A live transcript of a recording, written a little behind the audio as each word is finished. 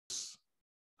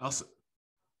I'll s-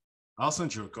 I'll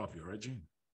send you a copy, all right, Gene?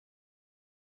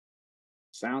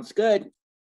 Sounds good.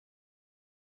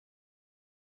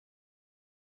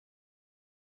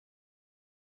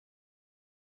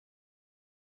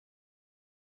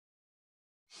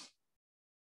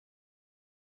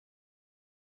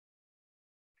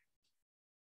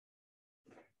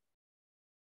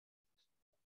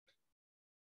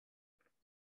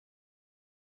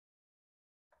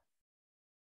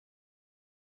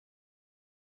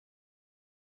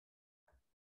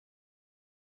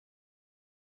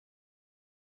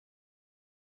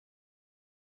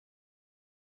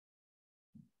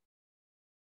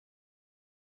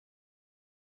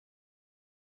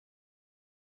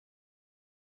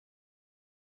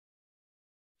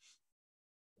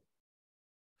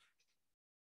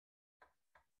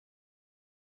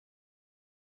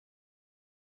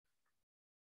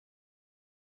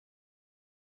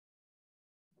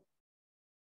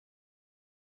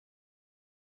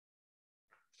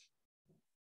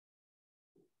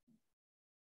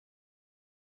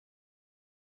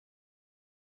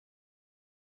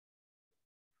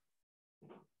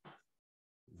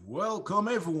 Welcome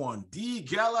everyone, the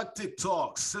Galactic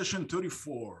Talk, session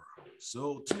 34.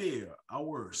 So today,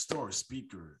 our star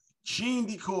speaker, Gene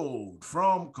Decode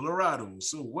from Colorado.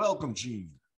 So welcome,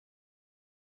 Gene.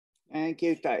 Thank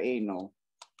you, Taino.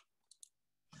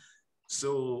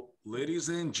 So, ladies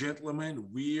and gentlemen,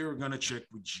 we're gonna check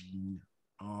with Gene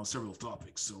several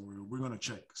topics. So we're gonna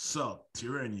check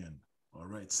subterranean, all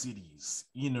right, cities,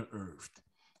 inner Earth,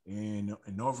 and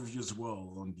an overview as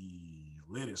well on the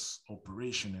latest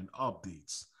operation and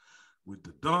updates with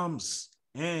the DOMs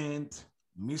and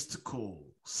mystical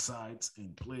sites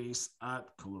in place at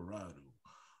Colorado.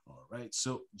 All right.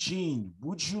 So, Gene,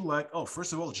 would you like? Oh,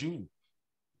 first of all, Gene,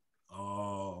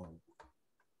 uh,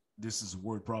 this is a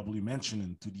word probably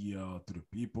mentioning to the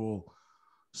people.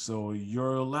 So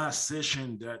your last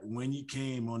session that when you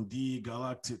came on the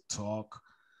Galactic Talk,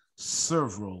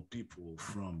 several people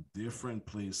from different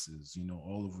places,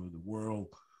 all over the world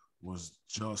was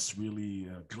just really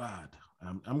glad.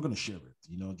 I'm going to share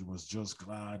it. Was just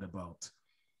glad about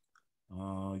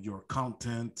your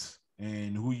content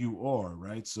and who you are,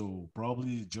 right? So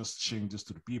probably just sharing this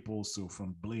to the people. So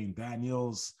from Blaine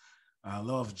Daniels, I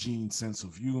love Gene's sense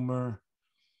of humor.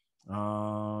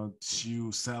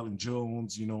 To Sally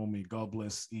Jones, may God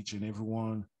bless each and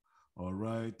everyone. All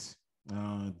right.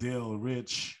 Dale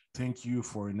Rich, thank you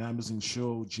for an amazing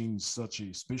show. Gene's such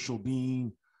a special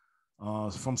being.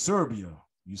 From Serbia,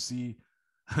 you see,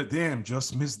 damn,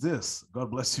 just missed this.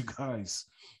 God bless you guys.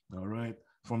 All right.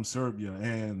 From Serbia.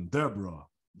 And Deborah,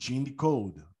 Gene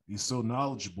Decode is so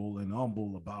knowledgeable and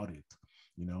humble about it.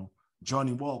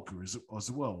 Johnny Walker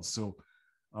as well. So,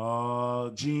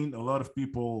 Gene, a lot of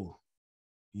people,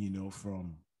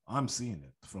 from I'm seeing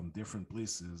it from different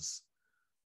places,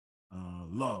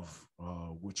 love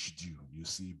what you do. You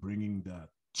see, bringing that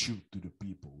truth to the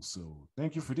people. So,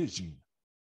 thank you for this, Gene.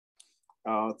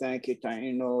 Thank you,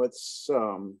 Taino. It's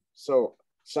so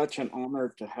such an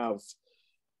honor to have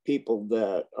people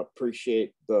that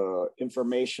appreciate the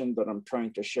information that I'm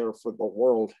trying to share for the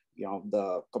world.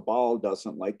 The cabal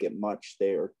doesn't like it much.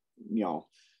 They're,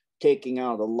 taking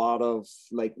out a lot of,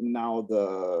 like, now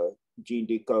the Gene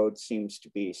Decode seems to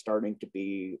be starting to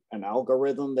be an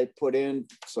algorithm they put in.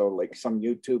 So like some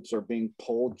YouTubes are being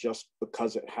pulled just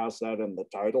because it has that in the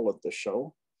title of the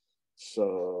show.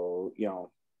 So,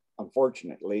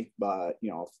 unfortunately, but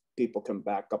if people can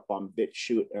back up on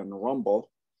BitChute and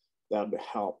Rumble, that would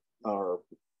help, or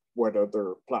what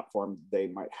other platform they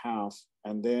might have.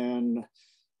 And then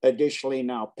additionally,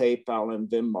 now PayPal and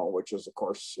Venmo, which is of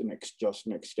course just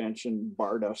an extension,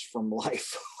 barred us from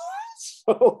life.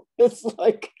 So it's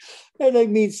like, and I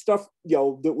mean stuff,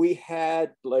 that we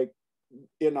had like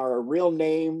in our real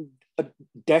name a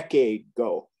decade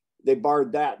ago. They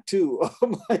barred that too.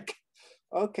 I'm like,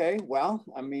 okay, well,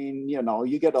 I mean,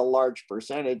 you get a large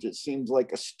percentage. It seems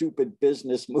like a stupid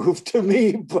business move to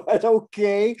me, but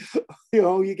okay.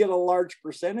 You get a large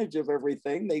percentage of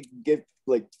everything. They get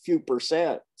like few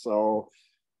percent. So,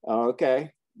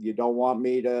 okay, you don't want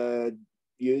me to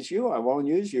use you? I won't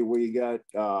use you. We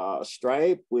got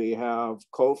Stripe, we have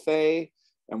Kofi,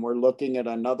 and we're looking at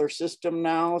another system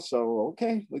now. So,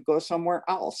 okay, we go somewhere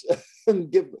else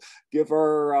and give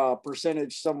our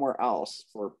percentage somewhere else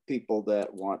for people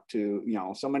that want to,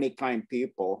 so many kind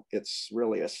people. It's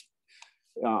really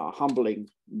humbling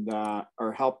that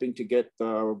are helping to get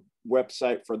the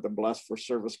website for the Blessed for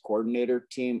Service coordinator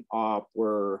team up.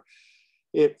 We're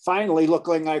it finally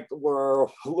looking like we're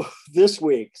this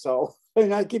week. So,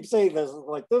 and I keep saying this,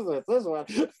 like this one,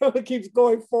 it keeps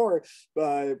going forward.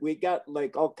 But we got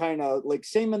like all kind of like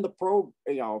same in the pro,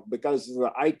 you know, because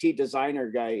the IT designer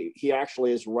guy, he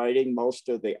actually is writing most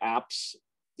of the apps.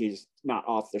 He's not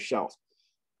off the shelf.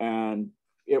 And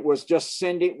it was just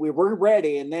sending, we were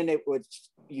ready. And then it would,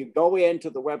 you go into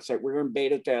the website, we're in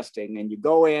beta testing, and you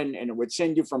go in and it would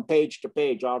send you from page to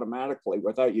page automatically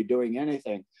without you doing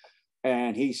anything.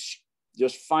 And he's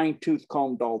just fine-tooth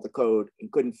combed all the code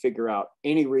and couldn't figure out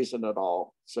any reason at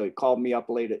all. So he called me up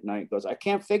late at night, goes, I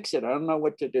can't fix it. I don't know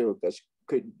what to do. Because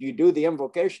could you do the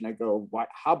invocation? I go, why,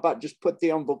 how about just put the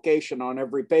invocation on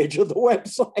every page of the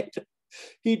website?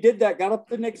 He did that, got up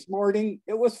the next morning,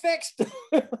 it was fixed.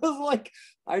 It was like,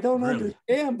 I don't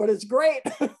understand, but it's great.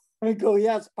 I go,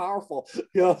 yeah, it's powerful.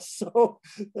 Yeah, so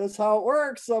that's how it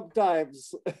works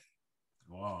sometimes.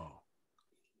 Wow.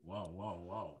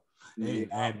 Wow. Yeah.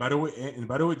 And by the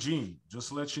way, Gene, just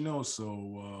to let you know,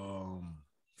 so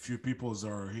few peoples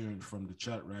are hearing from the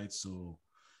chat, right? So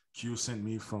Q sent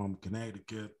me from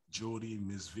Connecticut, Jody,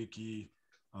 Miss Vicky,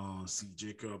 C.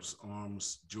 Jacobs,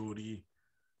 Arms, Jody,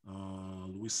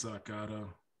 Luis Sakata,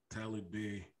 Talib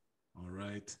Bay, all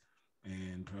right,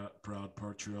 and Proud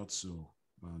Patriot. So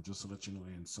just to let you know,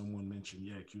 and someone mentioned,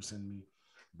 yeah, Q sent me,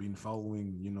 been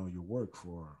following, you know, your work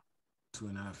for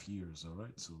 2.5 years, all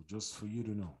right? So just for you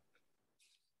to know.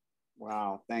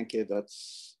 Wow, thank you.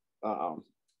 That's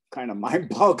kind of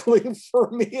mind-boggling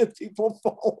for me if people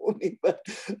follow me, but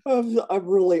I'm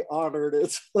really honored.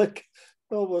 It's like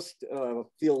almost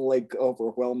feel like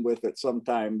overwhelmed with it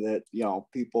sometime that, you know,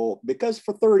 people, because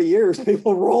for 30 years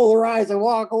people roll their eyes and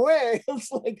walk away.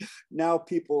 It's like now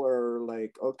people are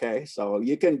like, okay, so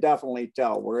you can definitely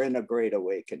tell we're in a great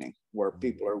awakening where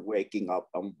people are waking up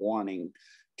and wanting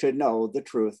to know the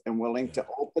truth and willing to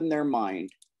open their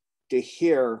mind to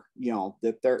hear, you know,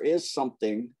 that there is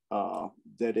something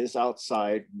that is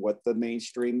outside what the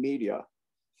mainstream media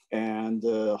and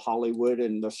the Hollywood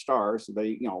and the stars,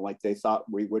 they, you know, like they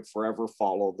thought we would forever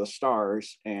follow the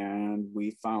stars. And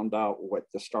we found out what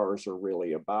the stars are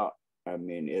really about. I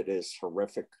mean, it is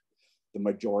horrific. The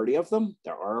majority of them,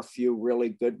 there are a few really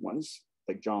good ones,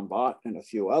 like John Bott and a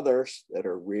few others that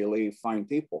are really fine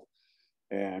people.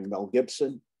 And Mel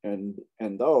Gibson and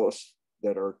those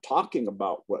that are talking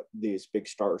about what these big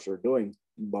stars are doing.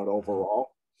 But overall,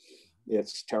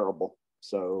 it's terrible.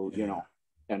 So, you know,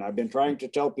 and I've been trying to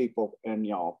tell people, and,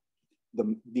 you know,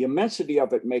 the immensity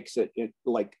of it makes it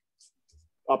like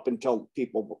up until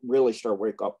people really start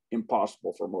wake up,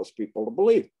 impossible for most people to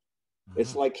believe.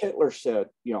 It's like Hitler said,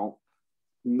 you know,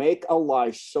 make a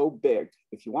lie so big.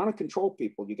 If you want to control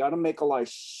people, you got to make a lie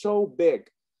so big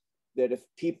that if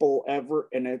people ever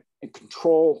and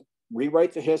control,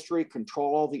 rewrite the history,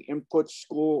 control all the inputs,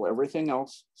 school, everything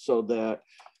else, so that,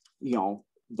 you know,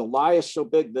 the lie is so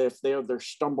big that if they ever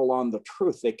stumble on the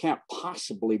truth, they can't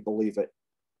possibly believe it.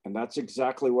 And that's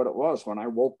exactly what it was when I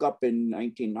woke up in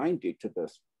 1990 to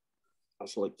this. I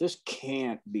was like, this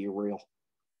can't be real.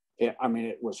 I mean,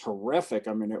 it was horrific.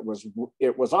 I mean,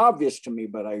 it was obvious to me,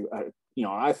 but I you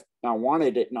know, I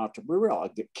wanted it not to be real.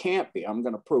 It can't be. I'm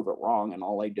going to prove it wrong. And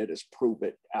all I did is prove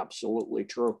it absolutely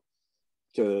true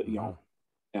to, you know,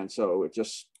 and so it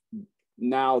just,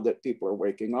 now that people are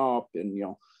waking up and, you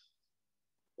know,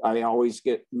 I always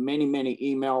get many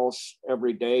emails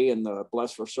every day in the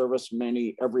Blessed for Service,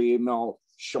 every email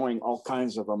showing all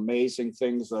kinds of amazing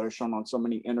things that are shown on so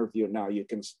many interviews now.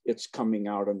 It's coming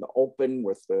out in the open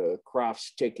with the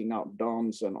crafts taking out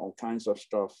domes and all kinds of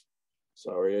stuff.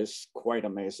 So it is quite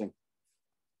amazing.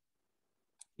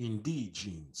 Indeed,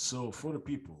 Gene. So for the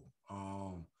people,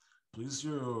 please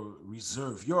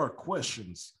reserve your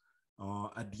questions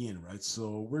at the end, right?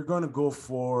 So we're gonna go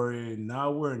for an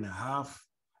hour and a half,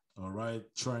 all right,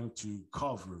 trying to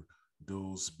cover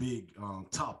those big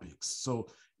topics. So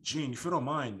Gene, if you don't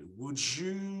mind, would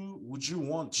you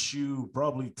want to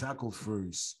probably tackle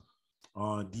first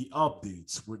the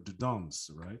updates with the DOMs,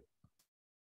 right?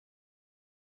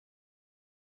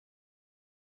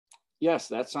 Yes,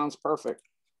 that sounds perfect.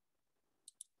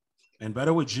 And by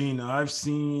the way, Gene, I've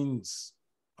seen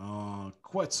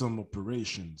quite some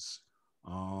operations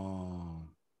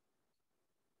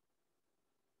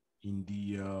in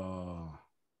the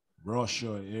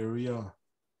Russia area,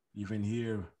 even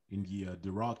here in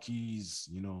the Rockies,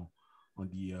 you know, on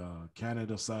the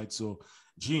Canada side. So,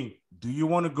 Gene, do you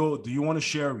want to go? Do you want to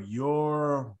share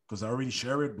your? Because I already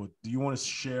share it, but do you want to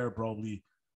share probably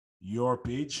your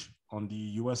page on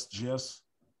the USGS?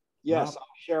 Yes, map? I'll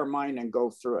share mine and go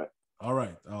through it. All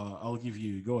right, I'll give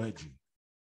you. Go ahead, Gene.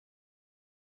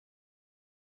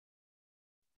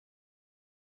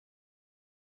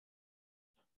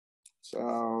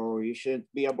 So you should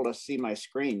be able to see my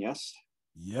screen, yes?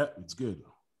 Yeah, it's good.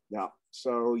 Yeah,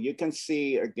 so you can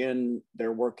see, again,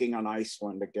 they're working on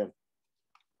Iceland again.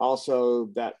 Also,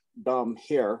 that dome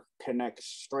here connects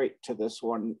straight to this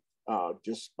one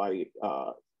just by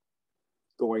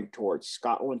going towards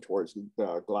Scotland, towards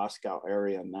the Glasgow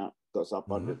area, and that goes up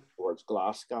under towards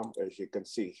Glasgow, as you can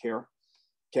see here.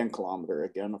 10-kilometer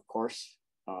again, of course.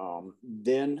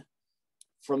 Then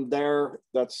from there,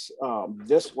 that's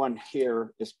this one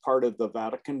here is part of the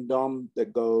Vatican Dome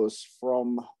that goes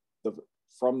from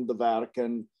the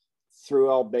Vatican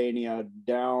through Albania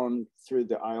down through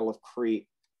the Isle of Crete,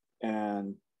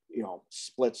 and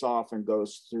splits off and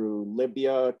goes through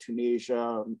Libya,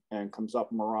 Tunisia, and comes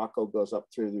up Morocco, goes up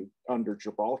through under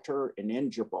Gibraltar, and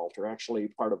in Gibraltar, actually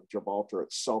part of Gibraltar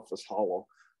itself is hollow.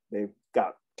 They've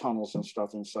got tunnels and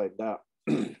stuff inside that.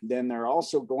 Then they're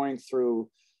also going through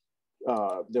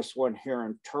this one here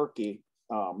in Turkey,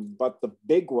 but the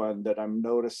big one that I'm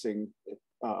noticing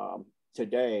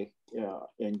today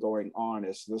and going on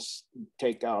is this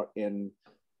takeout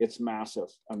it's massive.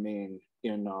 I mean,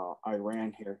 in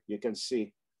Iran here, you can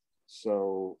see.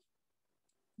 So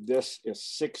this is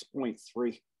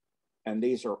 6.3, and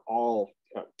these are all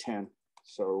at 10.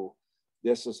 So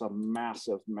this is a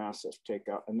massive, massive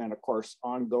takeout. And then, of course,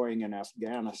 ongoing in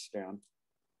Afghanistan,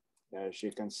 as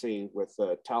you can see, with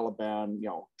the Taliban,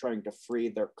 trying to free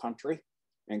their country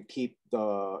and keep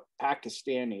the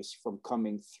Pakistanis from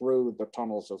coming through the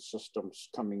tunnels of systems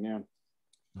coming in.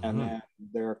 And then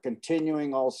they're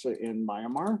continuing also in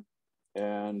Myanmar,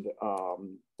 and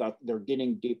that they're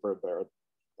getting deeper there.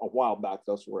 A while back,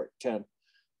 those were at 10,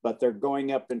 but they're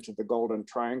going up into the Golden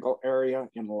Triangle area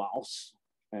in Laos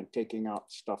and taking out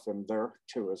stuff in there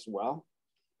too as well.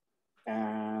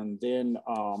 And then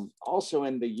also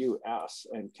in the US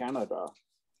and Canada,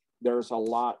 there's a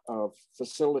lot of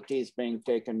facilities being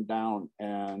taken down,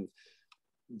 and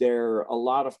there are a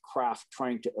lot of craft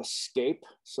trying to escape.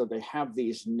 So they have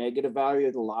these negative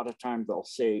values. A lot of times they'll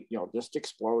say, just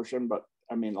explosion, but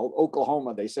I mean,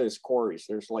 Oklahoma, they say it's quarries.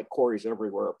 There's like quarries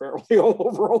everywhere, apparently all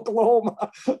over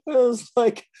Oklahoma. It's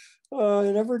like,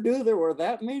 I never knew there were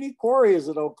that many quarries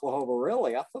in Oklahoma,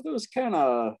 really. I thought it was kind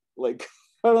of like,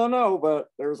 I don't know, but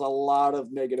there's a lot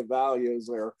of negative values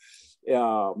there.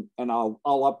 And I'll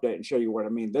update and show you what I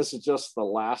mean. This is just the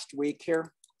last week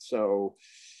here. So,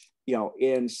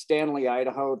 in Stanley,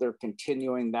 Idaho, they're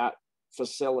continuing that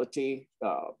facility.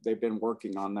 They've been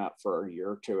working on that for a year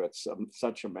or two. It's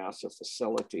such a massive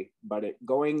facility, but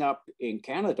going up in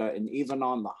Canada and even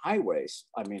on the highways,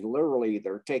 I mean, literally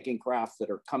they're taking craft that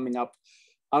are coming up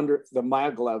under the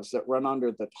maglevs that run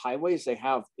under the highways. They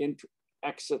have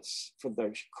exits for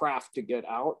the craft to get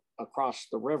out across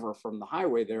the river from the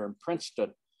highway there in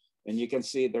Princeton. And you can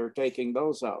see they're taking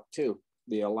those out too.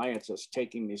 The Alliance is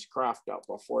taking these craft out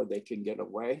before they can get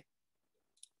away.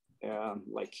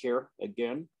 Like here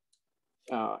again,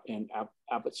 in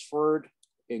Abbotsford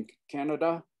in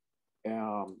Canada.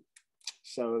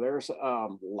 So there's a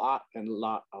lot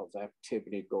of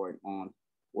activity going on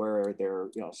where they're,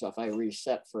 so if I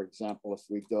reset, for example, if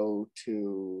we go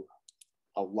to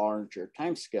a larger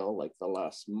time scale, like the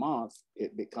last month,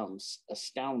 it becomes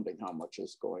astounding how much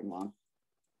is going on.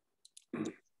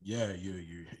 Yeah,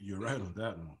 you're right on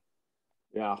that one.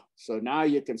 Yeah, so now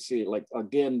you can see, like,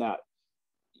 again, that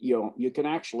you can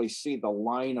actually see the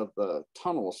line of the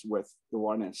tunnels with the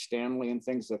one in Stanley and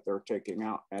things that they're taking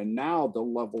out. And now the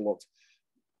level of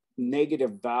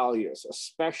negative values,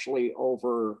 especially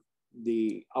over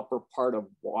the upper part of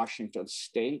Washington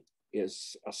State,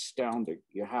 is astounding.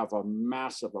 You have a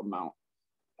massive amount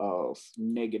of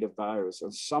negative values,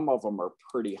 and some of them are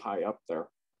pretty high up there.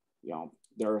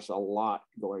 There's a lot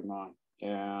going on.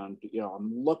 And,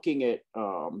 I'm looking at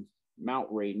Mount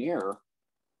Rainier.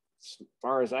 As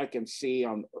far as I can see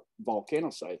on volcano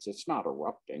sites, it's not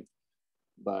erupting,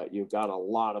 but you've got a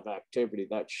lot of activity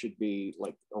that should be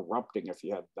like erupting if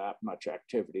you have that much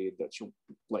activity that's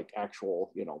like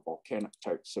actual, volcanic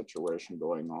type situation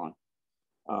going on.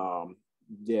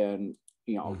 Then,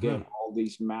 again, all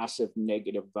these massive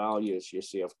negative values you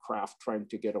see of craft trying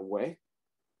to get away.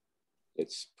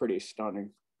 It's pretty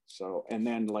stunning. So, and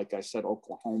then, like I said,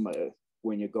 Oklahoma,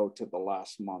 when you go to the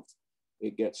last month,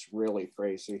 it gets really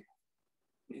crazy.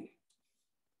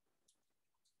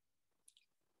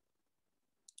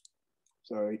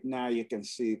 So now you can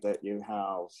see that you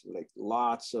have like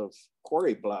lots of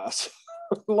quarry blasts,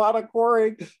 a lot of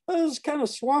quarry. This is kind of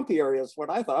swampy areas, what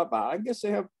I thought about. I guess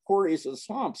they have quarries and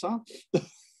swamps, huh?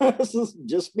 This is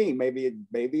just me. Maybe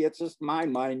it's just my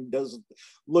mind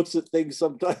looks at things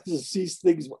sometimes and sees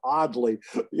things oddly.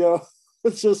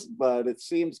 It's just, but it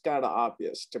seems kind of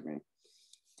obvious to me.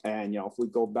 And, if we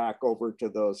go back over to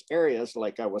those areas,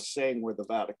 like I was saying, where the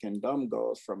Vatican Dome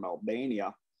goes from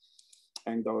Albania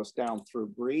and goes down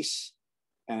through Greece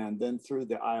and then through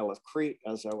the Isle of Crete,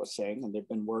 as I was saying, and they've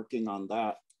been working on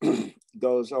that,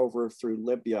 goes over through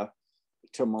Libya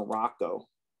to Morocco,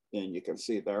 and you can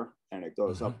see there, and it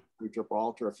goes up through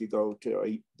Gibraltar. If you go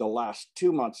to the last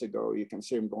 2 months ago, you can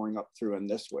see them going up through in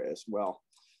this way as well.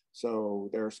 So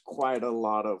there's quite a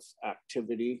lot of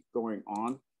activity going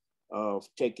on of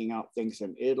taking out things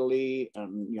in Italy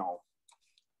and,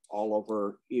 all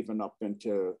over, even up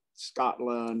into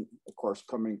Scotland, of course,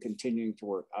 continuing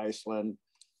toward Iceland,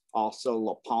 also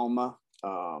La Palma.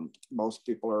 Most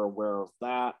people are aware of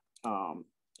that. Of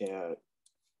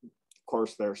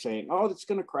course, they're saying, oh, it's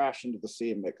going to crash into the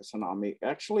sea and make a tsunami.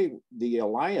 Actually, the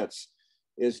Alliance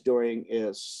is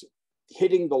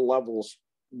hitting the levels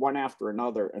one after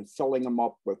another and filling them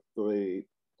up with the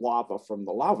lava from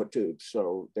the lava tubes.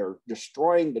 So they're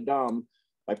destroying the dome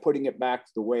by putting it back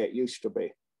the way it used to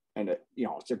be. And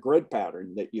it's a grid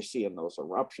pattern that you see in those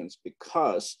eruptions,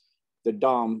 because the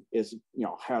dome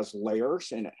has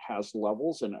layers and it has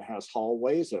levels and it has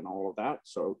hallways and all of that.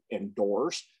 So, and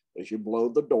doors, as you blow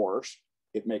the doors,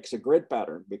 it makes a grid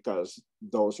pattern because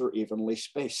those are evenly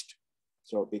spaced.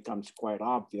 So it becomes quite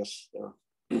obvious there.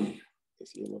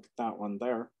 If you look at that one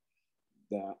there,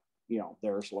 that,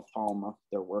 there's La Palma,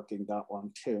 they're working that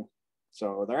one too.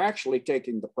 So they're actually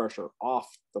taking the pressure off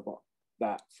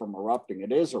that from erupting.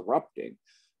 It is erupting,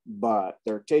 but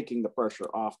they're taking the pressure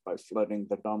off by flooding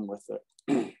the dome with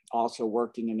it. Also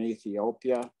working in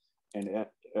Ethiopia and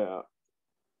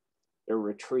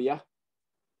Eritrea.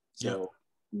 So,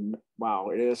 wow,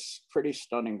 it is pretty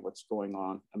stunning what's going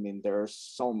on. I mean, there's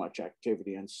so much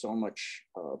activity and so much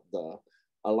of the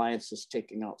Alliance is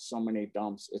taking out so many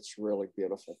dumps. It's really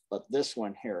beautiful. But this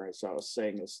one here, as I was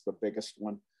saying, is the biggest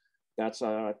one. That's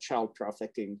a child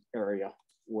trafficking area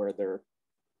where they're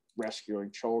rescuing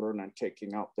children and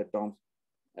taking out the dump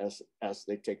as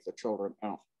they take the children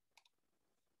out.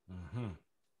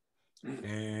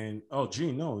 And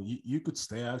Gene, no, you could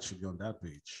stay actually on that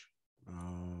page.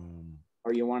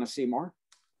 Or you want to see more?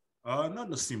 Not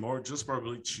to see more, just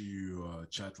probably to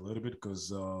chat a little bit,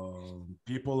 because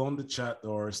people on the chat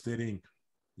are stating,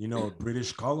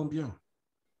 British Columbia,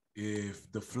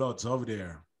 if the floods over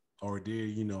there are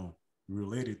they,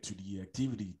 related to the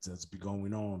activity that's been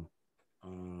going on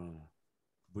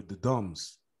with the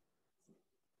dams.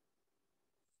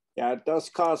 Yeah, it does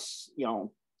cause,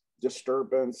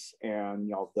 disturbance,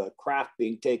 and, the craft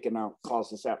being taken out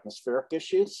causes atmospheric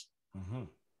issues.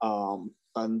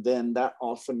 And then that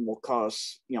often will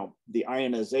cause, the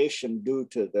ionization due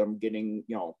to them getting,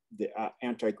 the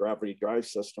anti-gravity drive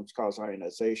systems cause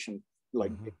ionization,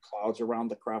 like big clouds around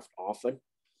the craft often.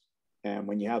 And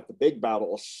when you have the big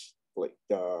battles, like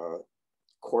the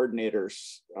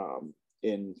coordinators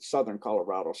in Southern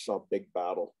Colorado saw a big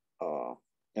battle,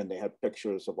 and they had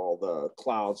pictures of all the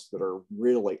clouds that are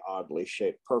really oddly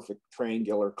shaped, perfect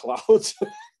triangular clouds.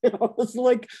 It's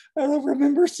like, I don't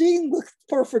remember seeing the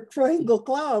perfect triangle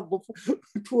cloud before,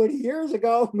 20 years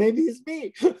ago. Maybe it's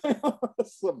me.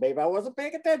 So maybe I wasn't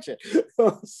paying attention.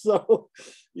 So,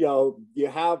 you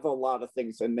have a lot of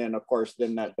things. And then, of course,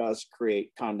 then that does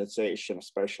create condensation,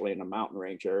 especially in a mountain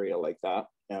range area like that,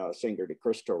 Sangre de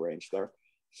Cristo range there.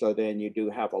 So then you do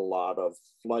have a lot of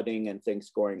flooding and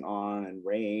things going on, and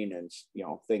rain and,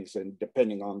 things, and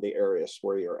depending on the areas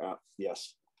where you're at.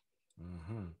 Yes.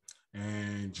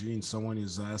 And Gene, someone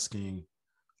is asking,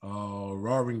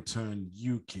 Warrington,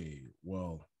 UK.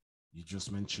 Well, you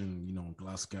just mentioned,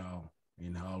 Glasgow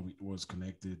and how it was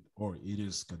connected, or it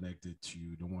is connected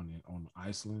to the one on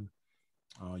Iceland.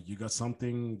 You got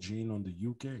something, Gene, on the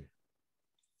UK?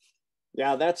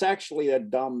 Yeah, that's actually a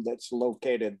dome that's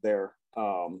located there.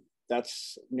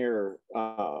 That's near,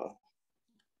 I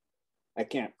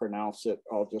can't pronounce it.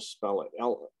 I'll just spell it.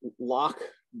 Loch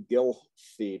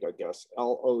Gilphead, I guess.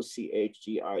 Lochgilphead.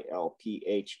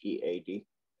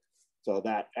 So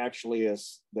that actually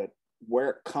is where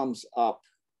it comes up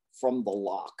from the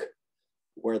loch,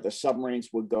 where the submarines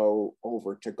would go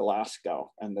over to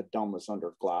Glasgow, and the dome is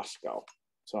under Glasgow.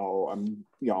 So I'm,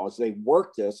 as they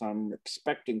work this, I'm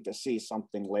expecting to see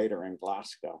something later in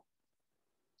Glasgow.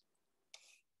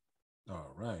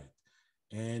 All right.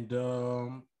 And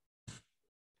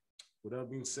with that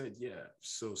being said, yeah.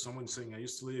 So someone's saying, I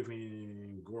used to live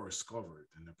in Gorse Covered,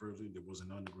 and apparently there was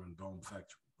an underground dome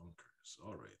factory bunkers.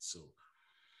 All right. So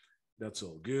that's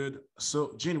all good.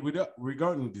 So Gene,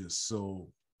 regarding this, so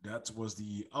that was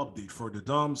the update for the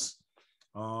domes.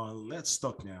 Let's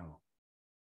talk now.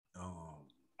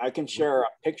 I can share a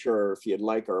picture if you'd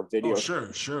like, or a Oh, video.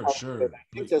 sure, sure, I sure. think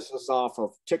Please. this is off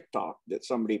of TikTok that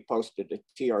somebody posted a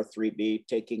TR3B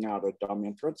taking out a dumb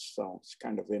entrance. So it's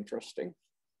kind of interesting.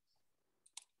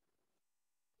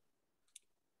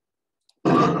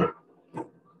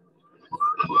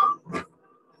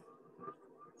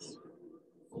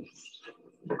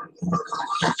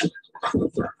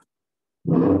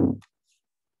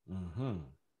 Mm-hmm.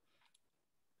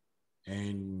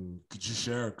 And could you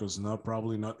share, because not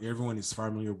probably not everyone is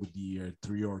familiar with the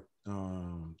 3 or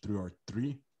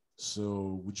 3.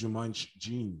 So would you mind,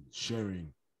 Gene,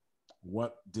 sharing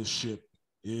what this ship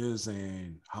is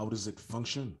and how does it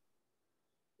function?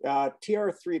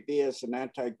 TR3B is an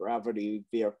anti-gravity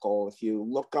vehicle. If you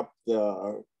look up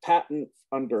the patent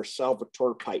under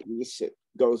Salvatore Pais, it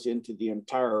goes into the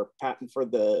entire patent for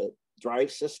the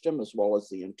drive system as well as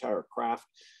the entire craft.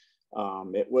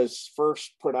 It was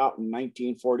first put out in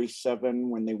 1947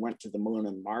 when they went to the moon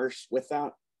and Mars with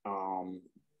that.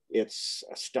 It's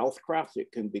a stealth craft.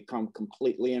 It can become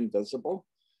completely invisible.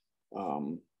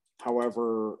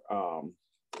 However,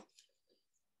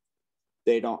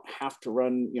 they don't have to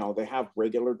run, they have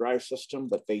regular drive system,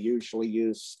 but they usually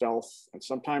use stealth. And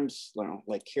sometimes,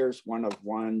 like here's one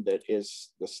that is,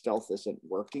 the stealth isn't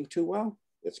working too well.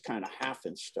 It's kind of half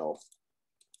in stealth.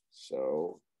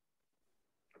 So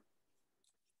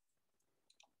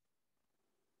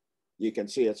you can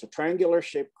see it's a triangular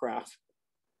shaped craft.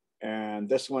 And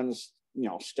this one's,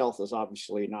 stealth is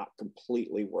obviously not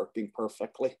completely working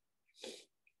perfectly.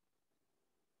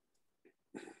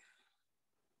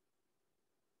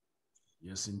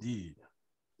 Yes, indeed.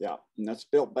 Yeah, and that's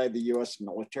built by the US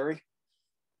military.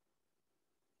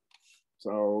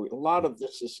 So a lot of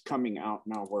this is coming out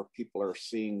now where people are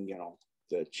seeing,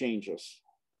 the changes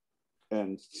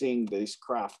and seeing these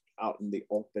craft out in the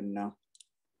open now.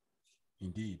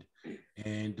 Indeed.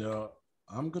 And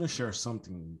I'm going to share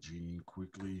something, Gene,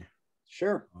 quickly.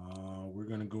 Sure. We're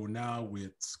going to go now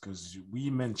with, because we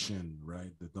mentioned,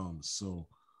 right, the DOMs. So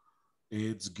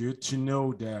it's good to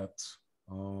know that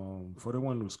for the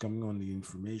one who's coming on the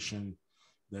information,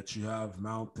 that you have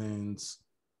mountains,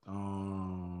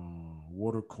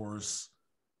 watercourse,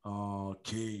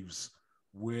 caves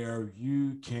where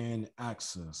you can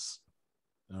access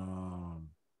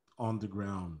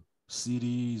underground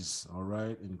cities, all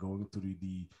right, and going through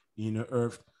the inner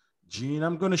earth. Gene,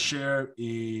 I'm going to share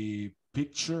a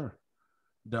picture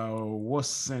that was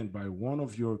sent by one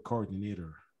of your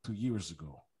coordinator 2 years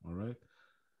ago, all right?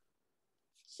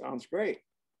 Sounds great.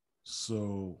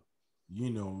 So,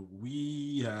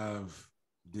 we have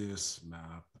this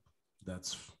map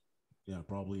that's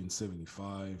probably in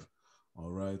 75. All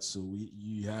right. So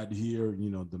you had here,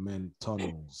 the main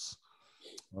tunnels.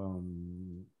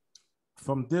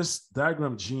 From this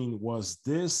diagram, Gene, was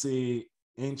this a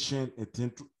ancient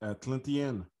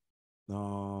Atlantean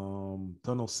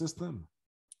tunnel system?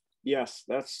 Yes,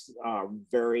 that's a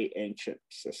very ancient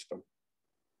system.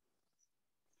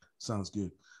 Sounds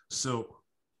good. So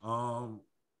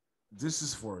this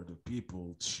is for the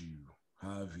people to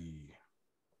have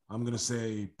I'm going to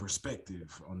say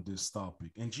perspective on this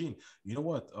topic. And Gene, you know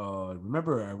what?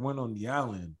 Remember I went on the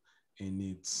island and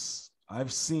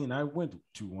I went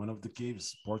to one of the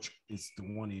caves, it's the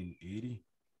one in 80.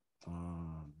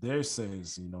 There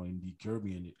says, in the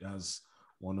Caribbean, it has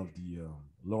one of the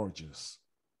largest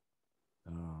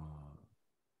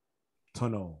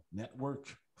tunnel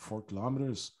network, 4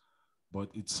 kilometers. But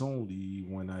it's only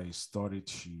when I started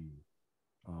to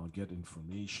get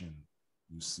information,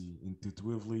 you see,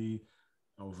 intuitively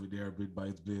over there, bit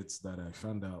by bits, that I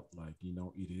found out, like,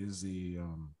 it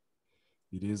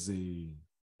is a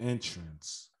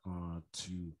entrance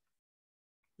to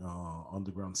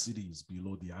underground cities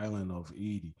below the island of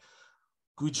 80.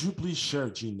 Could you please share,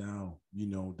 Gene, now,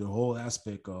 the whole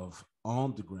aspect of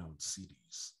underground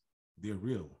cities? They're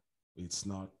real. It's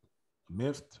not a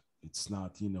myth. It's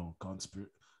not,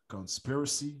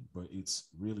 conspiracy, but it's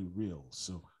really real.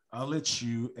 So I'll let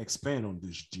you expand on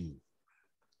this, Gene.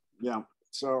 Yeah.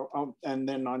 So, and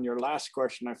then on your last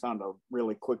question, I found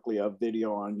really quickly a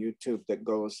video on YouTube that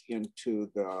goes into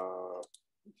the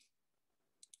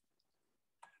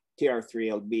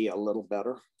TR3LB a little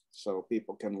better. So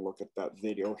people can look at that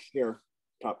video here.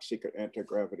 Top secret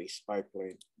anti-gravity spy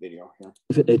plane video here.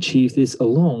 It achieved this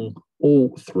along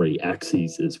all 3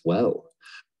 axes as well.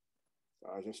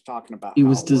 I was just talking about it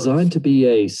was designed to be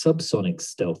a subsonic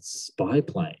stealth spy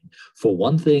plane. For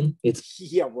one thing, it's...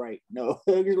 Yeah, right. No,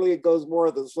 usually it goes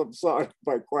more than subsonic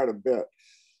by quite a bit.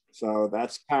 So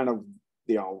that's kind of,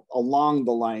 along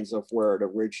the lines of where it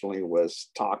originally was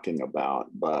talking about.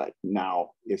 But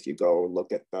now if you go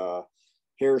look at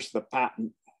here's the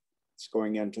patent It's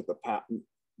going into the patent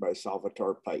by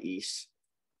Salvatore Pais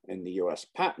in the US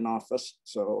Patent Office.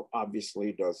 So obviously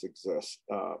it does exist.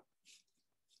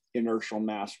 Inertial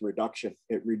mass reduction.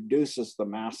 It reduces the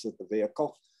mass of the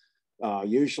vehicle.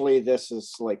 Usually this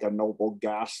is like a noble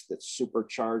gas that's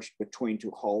supercharged between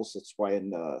two hulls. That's why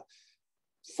in the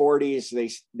 40s,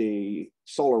 the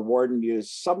Solar Warden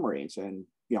used submarines, and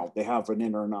they have an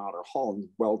inner and outer hull, and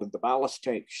welded the ballast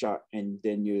tank shut and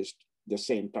then used the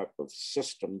same type of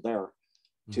system there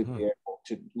to be able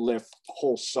to lift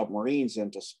whole submarines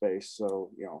into space.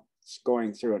 So, it's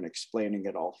going through and explaining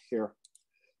it all here.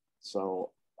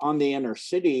 So on the inner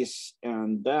cities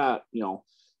and that,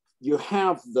 you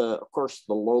have of course,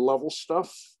 the low level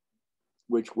stuff,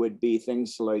 which would be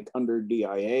things like under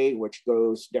DIA, which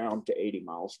goes down to 80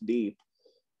 miles deep,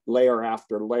 layer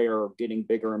after layer, getting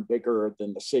bigger and bigger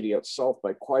than the city itself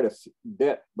by quite a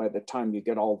bit by the time you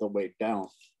get all the way down.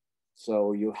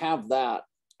 So you have that.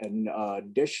 And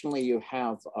additionally, you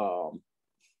have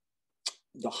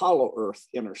the hollow earth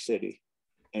inner city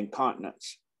and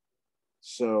continents.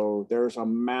 So there's a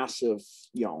massive,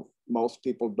 most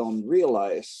people don't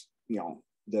realize,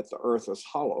 that the earth is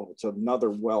hollow. It's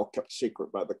another well-kept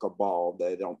secret by the cabal.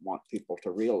 They don't want people to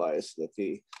realize that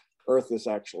the earth is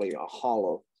actually a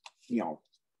hollow,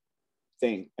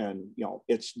 thing. And,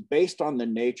 it's based on the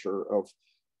nature of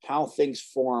how things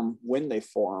form, when they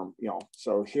form,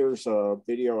 So here's a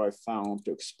video I found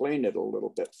to explain it a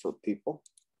little bit for people.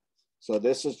 So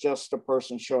this is just a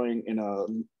person showing in a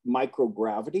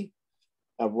microgravity,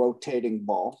 a rotating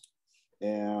ball.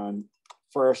 And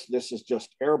first, this is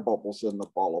just air bubbles in the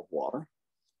ball of water.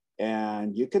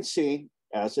 And you can see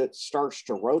as it starts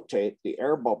to rotate, the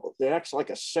air bubble, it acts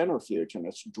like a centrifuge, and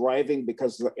it's driving,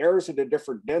 because the air is at a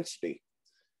different density.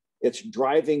 It's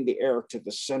driving the air to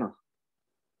the center.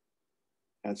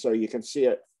 And so you can see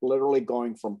it literally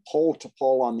going from pole to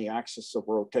pole on the axis of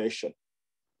rotation.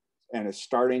 And it's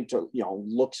starting to,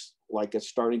 looks like it's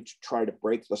starting to try to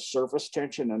break the surface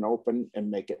tension and open and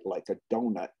make it like a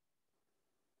donut.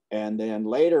 And then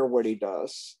later what he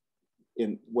does,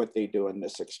 what they do in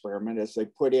this experiment, is they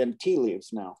put in tea leaves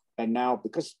now. And now,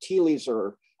 because tea leaves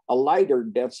are a lighter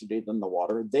density than the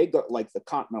water, they go like the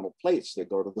continental plates, they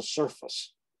go to the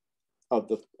surface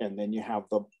of and then you have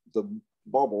the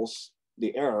bubbles,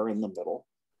 the air in the middle.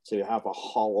 So you have a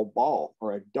hollow ball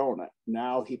or a donut.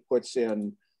 Now he puts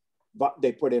in,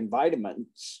 they put in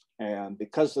vitamins, and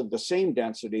because of the same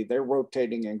density, they're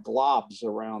rotating in globs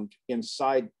around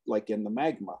inside, like in the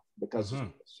magma, because it's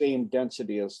the same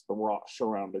density as the rock,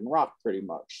 surrounding rock pretty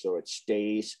much. So it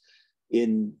stays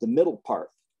in the middle part.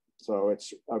 So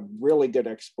it's a really good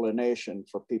explanation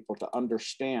for people to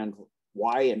understand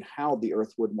why and how the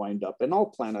Earth would wind up. And all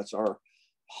planets are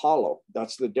hollow.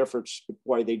 That's the difference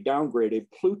why they downgraded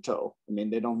Pluto. I mean,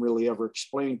 they don't really ever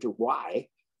explain to why.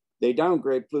 They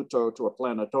downgrade Pluto to a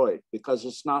planetoid because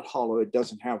it's not hollow. It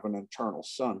doesn't have an internal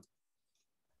sun.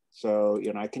 So,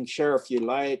 I can share if you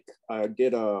like.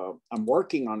 I'm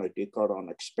working on a decode on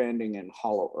expanding in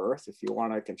hollow Earth. If you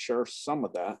want, I can share some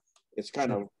of that. It's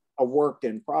kind of a work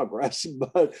in progress,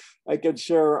 but I can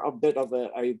share a bit of it.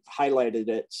 I highlighted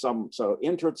it some. So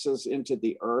entrances into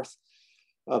the Earth,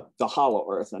 the hollow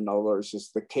Earth, in other words, is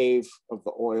the cave of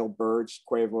the oil birds,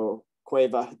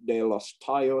 Cueva de los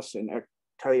Tallos in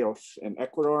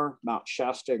Ecuador, Mount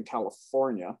Shasta in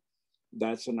California.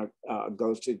 That's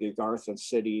goes to the Agarthan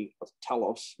city of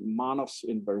Telos, Manos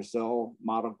in Brazil,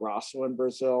 Mato Grosso in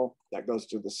Brazil. That goes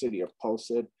to the city of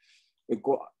Posid,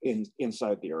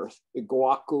 inside the Earth.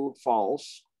 Iguacu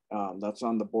Falls, that's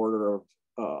on the border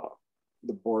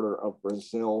of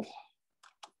Brazil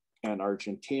and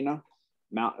Argentina.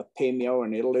 Mount Apamio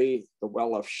in Italy, the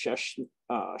well of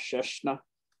Sheshna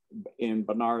in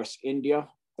Benares, India.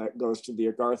 That goes to the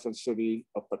Agarthan city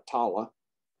of Patala.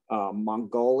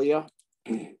 Mongolia,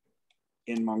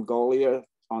 in Mongolia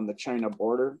on the China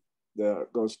border, there's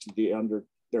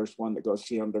one that goes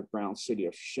to the underground city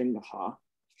of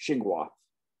Xinhua.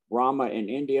 Rama in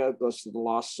India goes to the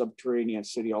lost subterranean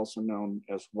city, also known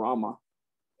as Rama,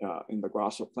 in the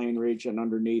Grasso Plain region,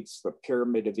 underneath the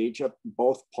Pyramid of Egypt,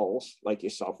 both poles, like you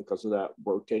saw, because of that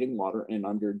rotating water, and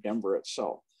under Denver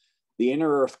itself. The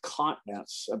inner Earth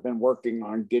continents, I've been working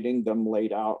on getting them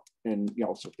laid out, and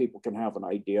so people can have an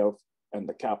idea of, and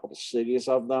the capital cities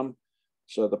of them.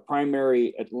 So the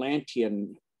primary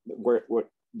Atlantean, where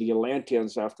the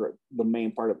Atlanteans, after the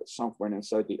main part of it sunk, went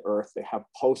inside the Earth, they have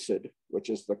Posid,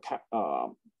 which is the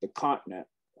continent,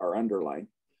 or underline,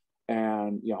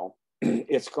 and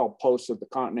it's called Posid, the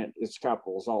continent. Its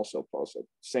capital is also Posid,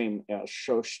 same as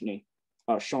Shonshi,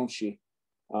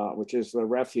 which is the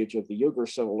refuge of the Uyghur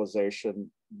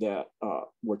civilization that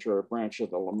which are a branch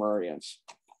of the Lemurians.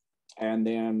 And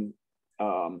then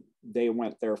they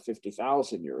went there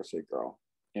 50,000 years ago,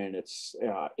 and its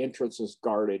entrance is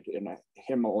guarded in a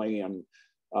Himalayan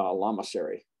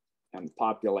lamasery, and the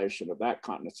population of that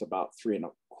continent is about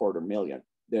 3.25 million.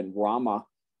 Then Rama,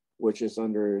 which is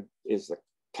the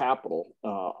capital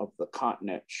of the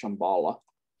continent, Shambhala.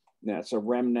 That's a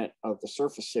remnant of the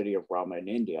surface city of Rama in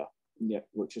India,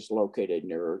 which is located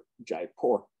near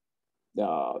Jaipur.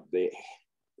 The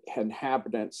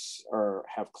inhabitants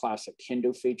have classic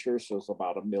Hindu features, so it's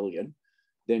about 1 million.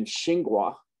 Then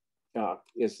Xinhua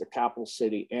is the capital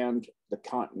city and the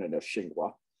continent of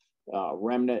Xinhua.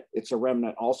 It's a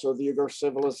remnant also of the Uyghur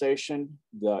civilization.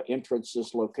 The entrance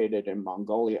is located in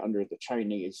Mongolia under the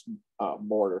Chinese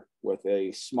border, with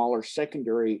a smaller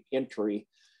secondary entry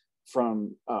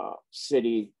from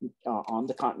city on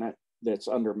the continent that's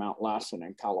under Mount Lassen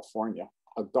in California.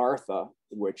 Agartha,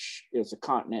 which is a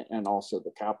continent and also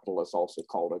the capital, is also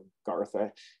called Agartha.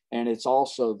 And it's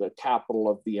also the capital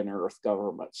of the inner earth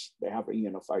governments. They have a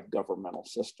unified governmental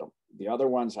system. The other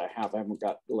ones I haven't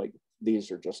got, like, these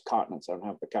are just continents. I don't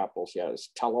have the capitals yet. It's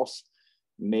Telos,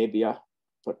 Mabia,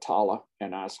 Patala,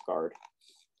 and Asgard.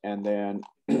 And then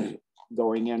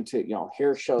going into,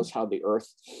 here shows how the earth,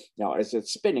 as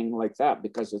it's spinning like that,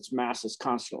 because its mass is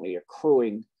constantly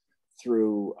accruing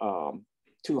through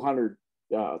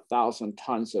 200,000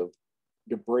 tons of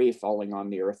debris falling on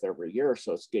the earth every year.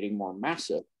 So it's getting more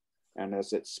massive. And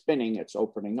as it's spinning, it's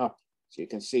opening up. So you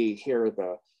can see here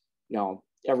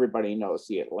everybody knows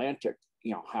the Atlantic,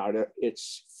 it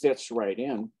fits right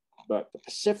in, but the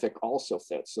Pacific also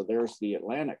fits. So there's the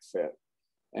Atlantic fit.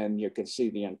 And you can see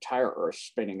the entire earth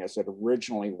spinning as it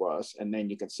originally was. And then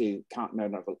you can see the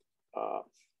continent of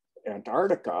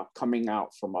Antarctica coming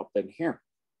out from up in here.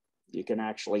 You can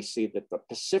actually see that the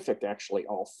Pacific actually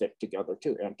all fit together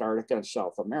too. Antarctica and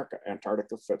South America.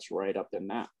 Antarctica fits right up in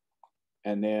that.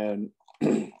 And then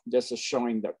this is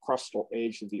showing the crustal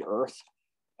age of the earth.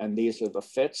 And these are the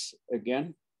fits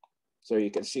again. So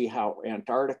you can see how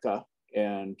Antarctica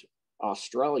and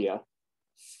Australia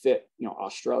fit,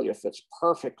 Australia fits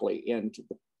perfectly into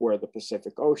where the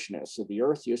Pacific Ocean is. So the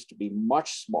earth used to be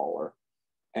much smaller.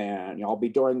 And I'll be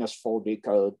doing this full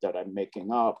decode that I'm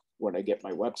making up when I get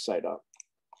my website up.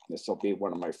 This will be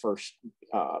one of my first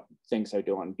things I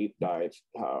do on deep dive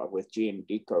with Gene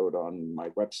Decode on my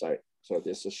website. So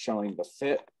this is showing the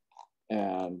fit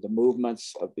and the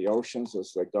movements of the oceans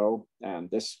as they go.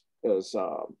 And this is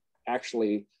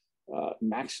actually,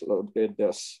 Maxlow did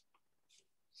this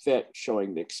fit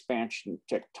showing the expansion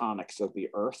tectonics of the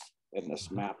earth in this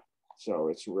map. So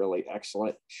it's really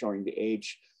excellent, showing the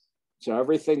age. So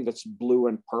everything that's blue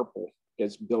and purple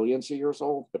is billions of years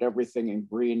old, but everything in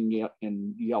green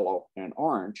and yellow and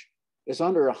orange is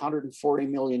under 140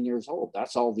 million years old.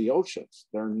 That's all the oceans.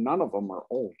 None of them are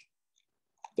old.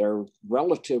 They're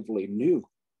relatively new.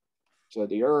 So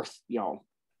the earth,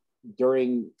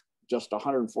 during just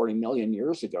 140 million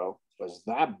years ago was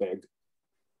that big.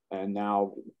 And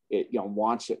now it,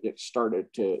 once it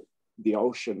started to, the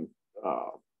ocean,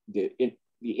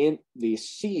 the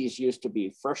seas used to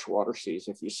be freshwater seas.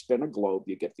 If you spin a globe,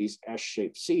 you get these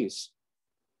S-shaped seas.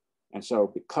 And so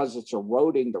because it's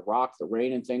eroding the rock, the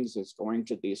rain and things, it's going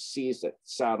to these seas that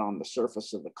sat on the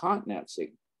surface of the continents.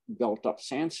 It built up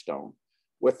sandstone.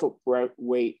 With the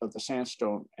weight of the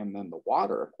sandstone and then the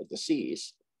water of the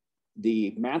seas,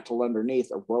 the mantle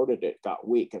underneath eroded it, got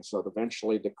weak. And so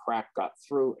eventually the crack got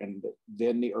through, and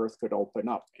then the earth could open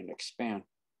up and expand.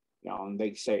 And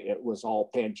they say it was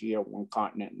all Pangea, one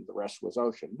continent, and the rest was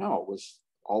ocean. No, it was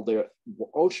all the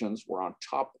oceans were on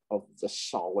top of the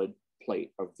solid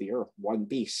plate of the earth, one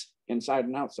piece, inside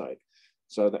and outside.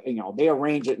 So that, they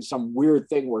arrange it in some weird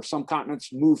thing where some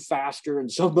continents move faster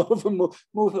and some of them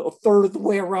move a third of the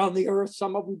way around the earth.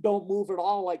 Some of them don't move at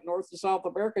all, like North and South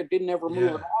America didn't ever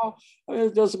move at all. I mean,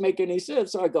 it doesn't make any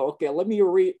sense. So I go, okay,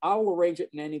 I'll arrange it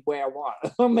in any way I want.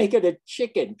 I'll make it a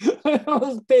chicken.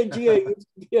 Pangea used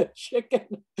to be a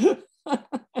chicken.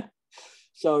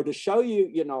 So to show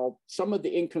you, some of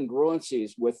the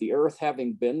incongruencies with the earth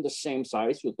having been the same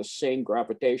size with the same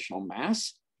gravitational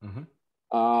mass,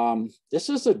 this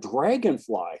is a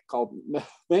dragonfly called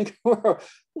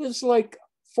it's like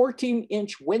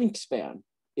 14-inch wingspan.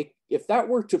 If that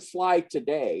were to fly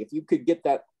today, if you could get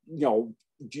that,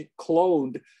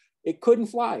 cloned, it couldn't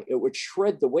fly. It would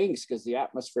shred the wings because the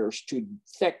atmosphere is too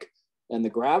thick and the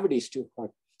gravity's too high.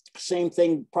 Same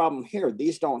thing, problem here.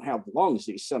 These don't have lungs,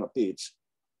 these centipedes.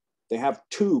 They have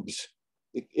tubes.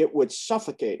 It would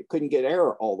suffocate. It couldn't get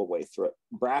air all the way through it.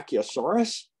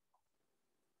 Brachiosaurus,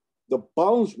 the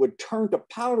bones would turn to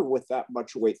powder with that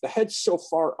much weight. The head's so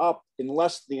far up,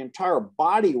 unless the entire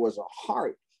body was a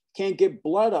heart, can't get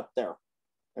blood up there.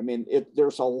 I mean,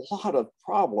 there's a lot of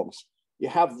problems. You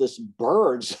have this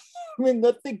birds. I mean,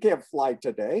 that thing can't fly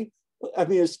today. I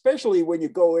mean, especially when you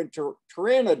go into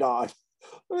Pteranodon.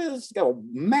 I mean, it's got a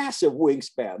massive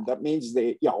wingspan. That means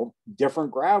they,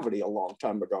 different gravity a long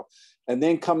time ago. And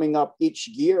then coming up each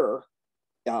year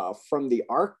from the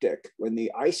Arctic, when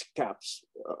the ice caps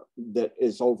that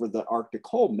is over the Arctic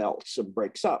hole melts and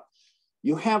breaks up,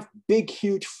 you have big,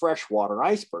 huge freshwater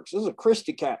icebergs. There's a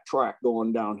Christie Cat track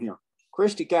going down here.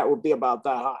 Christie Cat would be about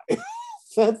that high.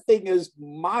 That thing is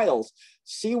miles.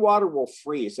 Seawater will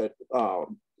freeze at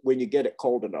when you get it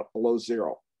cold enough, below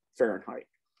 0 Fahrenheit.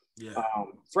 Yeah.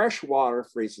 Fresh water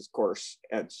freezes, of course,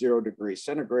 at 0 degrees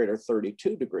centigrade or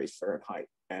 32 degrees Fahrenheit.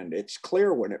 And it's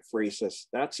clear when it freezes.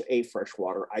 That's a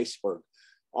freshwater iceberg.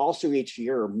 Also, each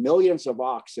year, millions of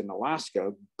auks in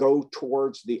Alaska go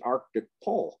towards the Arctic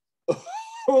pole.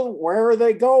 Where are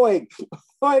they going?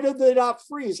 Why did they not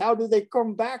freeze? How do they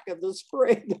come back in the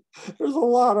spring? There's a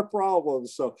lot of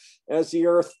problems. So as the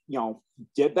Earth,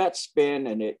 did that spin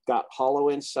and it got hollow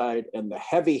inside, and the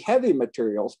heavy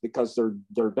materials, because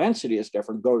their density is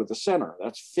different, go to the center.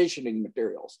 That's fissioning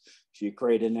materials. So you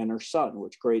create an inner sun,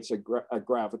 which creates a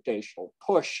gravitational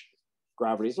push.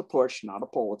 Gravity is a push, not a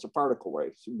pull. It's a particle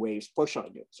wave. Waves push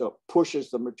on you. So it pushes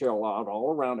the material out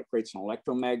all around. It creates an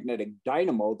electromagnetic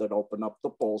dynamo that open up the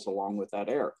poles along with that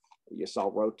air you saw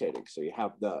rotating. So you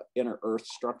have the inner Earth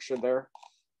structure there.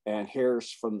 And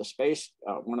here's from the space,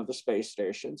 one of the space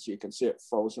stations. You can see it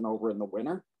frozen over in the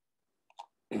winter.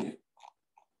 Then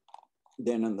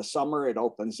in the summer, it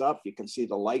opens up. You can see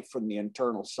the light from the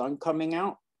internal sun coming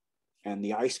out, and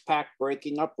the ice pack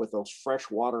breaking up with those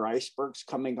freshwater icebergs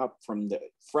coming up from the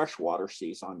freshwater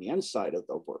seas on the inside of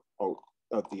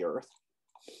the Earth.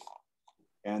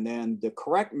 And then the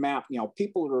correct map,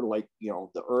 people are like,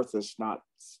 the Earth is not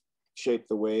shaped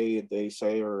the way they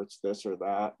say, or it's this or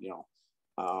that,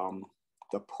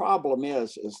 the problem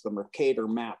is the Mercator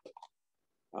map.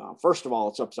 First of all,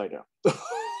 it's upside down.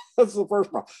 That's the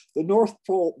first problem. The North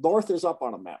Pole, north is up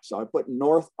on a map. So I put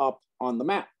north up on the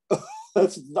map.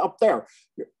 That's up there.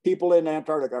 People in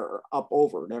Antarctica are up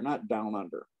over, they're not down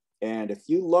under. And if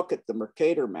you look at the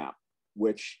Mercator map,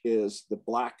 which is the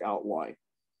black outline,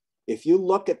 if you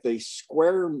look at the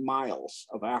square miles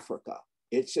of Africa,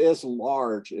 it's as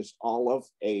large as all of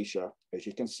Asia, as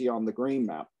you can see on the green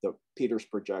map, the Peters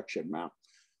projection map,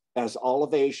 as all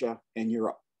of Asia and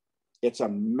Europe. It's a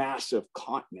massive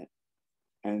continent.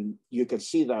 And you can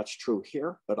see that's true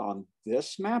here, but on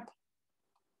this map,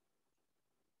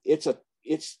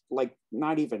 it's like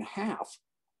not even half.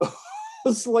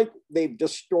 It's like they've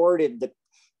distorted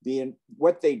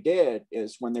what they did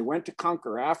is when they went to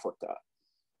conquer Africa,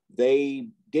 they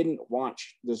didn't want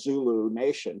the Zulu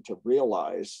nation to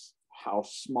realize how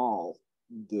small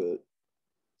the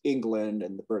England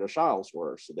and the British Isles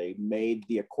were. So they made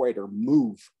the equator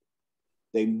move.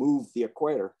 They moved the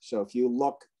equator. So if you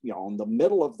look, in the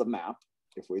middle of the map,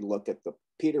 if we look at the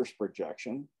Peters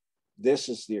projection, this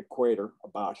is the equator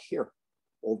about here.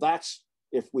 Well, that's,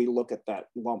 if we look at that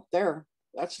lump there,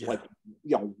 that's like,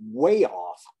 way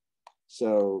off.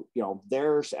 So,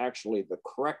 there's actually the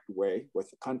correct way with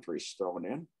the countries thrown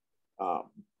in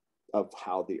of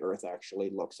how the Earth actually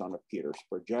looks on a Peters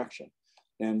projection.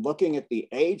 And looking at the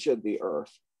age of the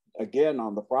Earth, again,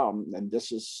 on the problem, and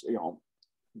this is,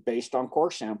 based on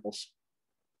core samples.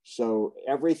 So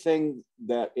everything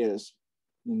that is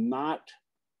not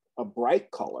a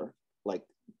bright color, like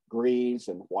greens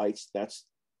and whites, that's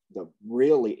the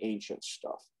really ancient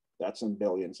stuff. That's in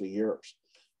billions of years.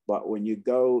 But when you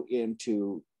go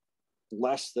into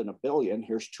less than a billion,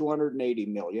 here's 280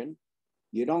 million,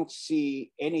 you don't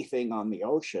see anything on the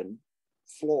ocean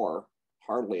floor,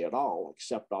 hardly at all,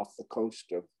 except off the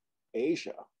coast of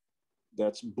Asia,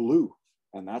 that's blue.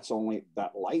 And that's only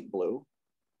that light blue.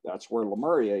 That's where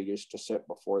Lemuria used to sit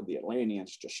before the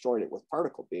Atlanteans destroyed it with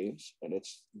particle beams. And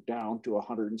it's down to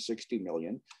 160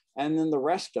 million. And then the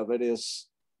rest of it is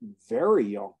very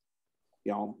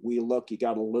young. We look, you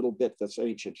got a little bit that's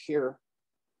ancient here,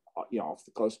 off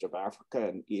the coast of Africa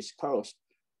and East Coast,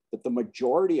 but the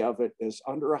majority of it is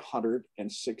under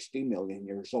 160 million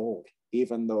years old.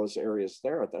 Even those areas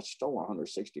there, that's still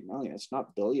 160 million. It's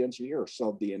not billions of years.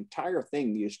 So the entire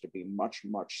thing used to be much,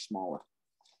 much smaller.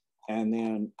 And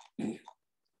then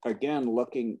again,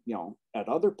 looking, at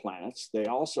other planets, they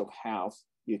also have,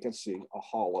 you can see a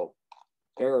hollow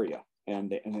area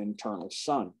and an internal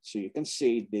sun. So you can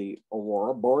see the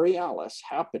aurora borealis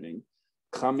happening,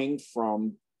 coming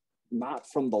from, not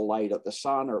from the light of the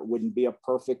sun, or it wouldn't be a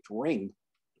perfect ring.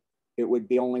 it would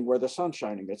be only where the sun's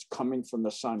shining. It's coming from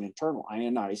the sun internal,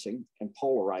 ionizing and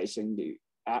polarizing the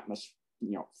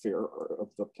atmosphere of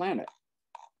the planet.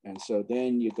 And so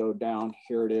then you go down,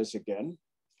 here it is again,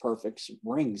 perfect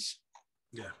rings.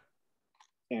 Yeah.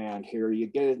 And here you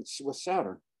get it with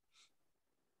Saturn.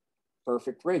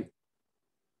 Perfect ring.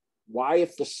 Why,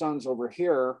 if the sun's over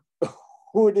here,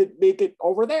 would it make it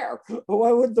over there?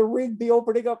 Why would the ring be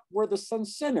opening up where the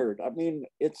sun's centered? I mean,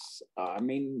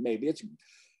 maybe it's,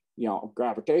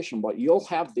 gravitation, but you'll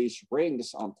have these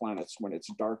rings on planets when it's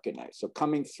dark at night. So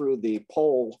coming through the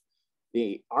pole,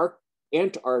 the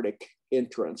Antarctic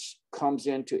entrance comes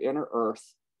into inner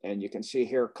Earth, and you can see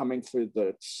here coming through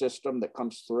the system that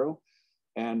comes through.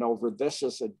 And over this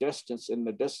is a distance. In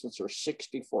the distance are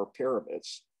 64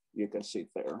 pyramids. You can see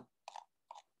there.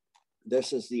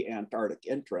 This is the Antarctic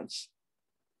entrance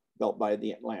built by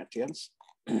the Atlanteans.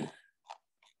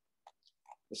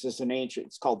 This is an ancient,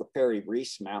 it's called the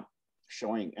Perry-Reese map,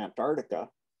 showing Antarctica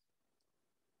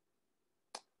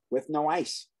with no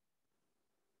ice.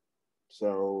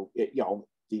 So,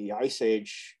 the ice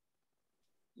age,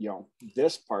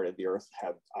 this part of the Earth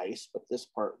had ice, but this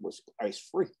part was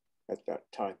ice-free at that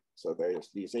time. So there's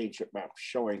these ancient maps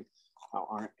showing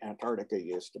how Antarctica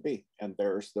used to be. And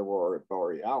there's the Aurora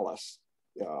Borealis.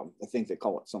 I think they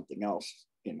call it something else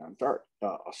in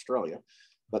Australia,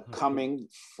 but coming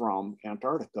from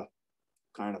Antarctica,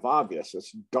 kind of obvious.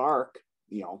 It's dark,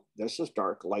 this is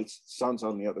dark, lights, sun's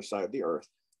on the other side of the Earth,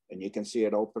 and you can see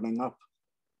it opening up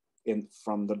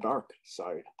from the dark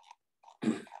side.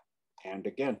 And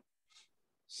again,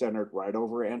 centered right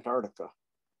over Antarctica.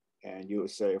 And you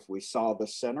would say if we saw the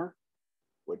center,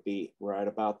 would be right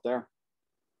about there.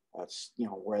 That's,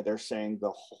 where they're saying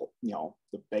the whole,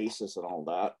 the bases and all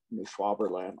that, New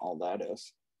Schwaberland, all that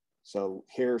is. So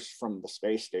here's from the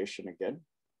space station again.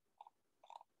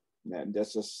 And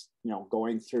this is,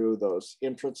 going through those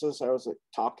entrances I was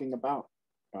talking about,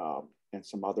 and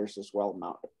some others as well,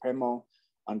 Mount Primo,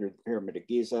 under the Pyramid of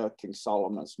Giza, King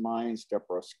Solomon's Mines,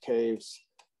 Deborah's Caves,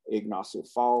 Iguazu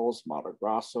Falls, Mato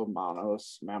Grosso,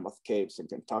 Manos, Mammoth Caves in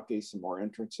Kentucky, some more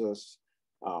entrances.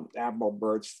 Admiral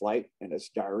Byrd's flight and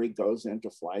his diary goes into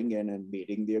flying in and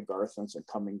meeting the Agarthans and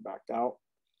coming back out.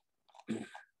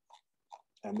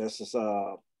 And this is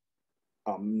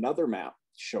another map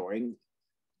showing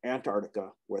Antarctica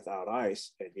without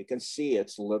ice. And you can see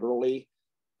it's literally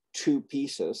two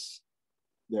pieces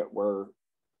that were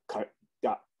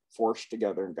got forced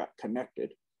together and got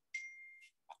connected.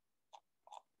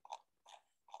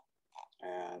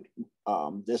 And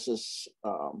this is,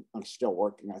 I'm still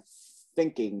working, I'm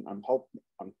thinking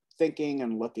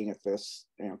and looking at this,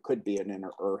 could be an inner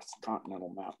Earth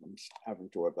continental map. I'm just having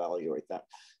to evaluate that.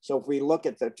 So if we look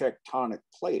at the tectonic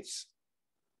plates,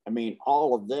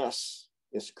 all of this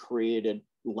is created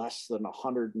less than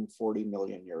 140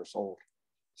 million years old.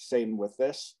 Same with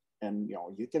this. And,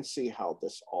 you can see how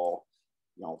this all,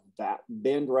 that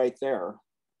bend right there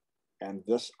and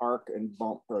this arc and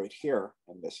bump right here,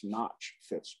 and this notch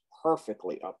fits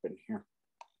perfectly up in here.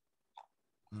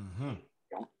 Mm-hmm.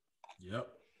 Yep.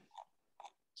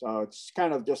 So it's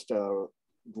kind of just a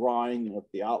drawing of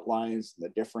the outlines, the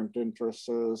different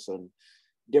interests and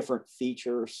different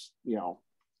features,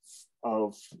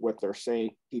 of what they're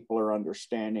saying, people are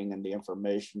understanding and the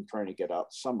information, trying to get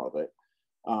out some of it.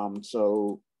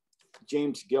 So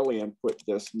James Gillian put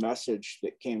this message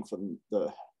that came from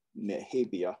the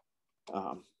Mehabia.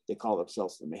 They call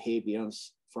themselves the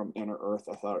Mehabians from Inner Earth.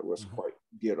 I thought it was quite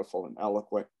beautiful and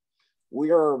eloquent.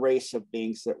 We are a race of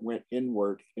beings that went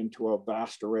inward into a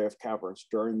vast array of caverns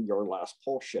during your last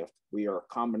pole shift. We are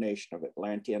a combination of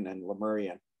Atlantean and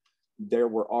Lemurian. There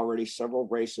were already several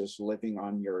races living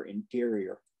on your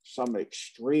interior, some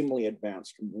extremely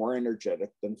advanced, more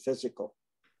energetic than physical.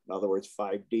 In other words,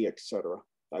 5D, etc.,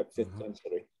 5/5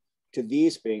 density. To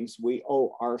these beings, we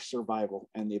owe our survival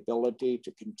and the ability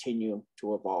to continue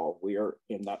to evolve. We are,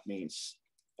 and that means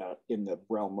in the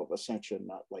realm of ascension,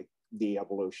 not like the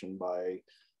evolution by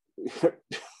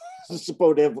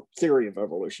supposed theory of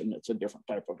evolution. It's a different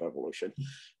type of evolution.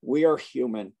 We are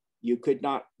human. You could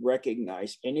not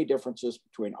recognize any differences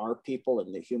between our people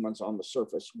and the humans on the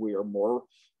surface. We are more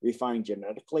refined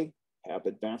genetically, have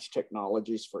advanced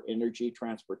technologies for energy,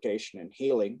 transportation, and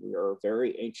healing. We are a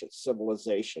very ancient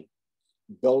civilization,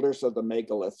 builders of the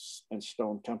megaliths and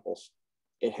stone temples.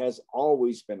 It has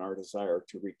always been our desire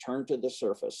to return to the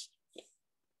surface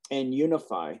and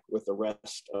unify with the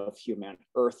rest of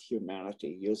Earth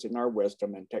humanity, using our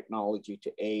wisdom and technology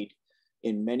to aid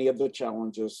in many of the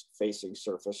challenges facing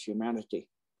surface humanity.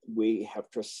 We have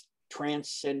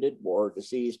transcended war,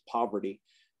 disease, poverty,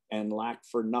 and lack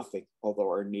for nothing, although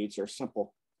our needs are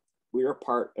simple. We are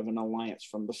part of an alliance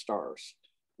from the stars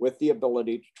with the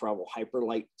ability to travel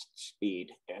hyperlight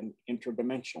speed and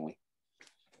interdimensionally.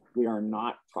 We are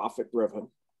not profit driven.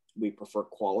 We prefer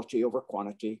quality over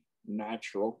quantity,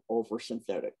 natural over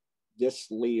synthetic. This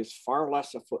leaves far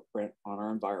less a footprint on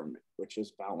our environment, which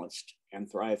is balanced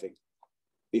and thriving.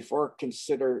 Before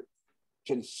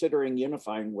considering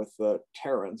unifying with the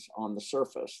Terrans on the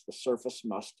surface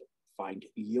must find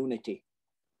unity.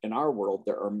 In our world,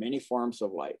 there are many forms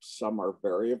of life. Some are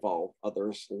very evolved,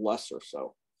 others lesser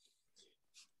so.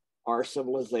 Our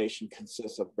civilization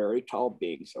consists of very tall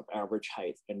beings of average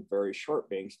height and very short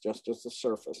beings, just as the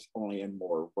surface, only in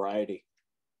more variety.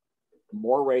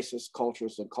 More races,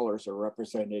 cultures, and colors are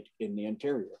represented in the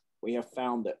interior. We have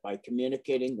found that by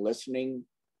communicating, listening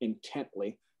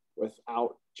intently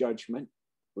without judgment,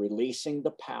 releasing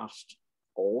the past,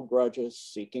 old grudges,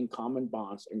 seeking common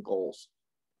bonds and goals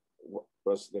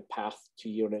was the path to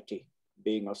unity,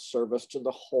 being of service to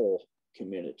the whole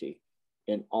community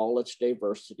in all its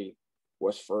diversity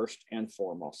was first and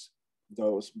foremost.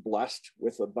 Those blessed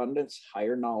with abundance,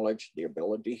 higher knowledge, the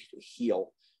ability to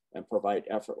heal and provide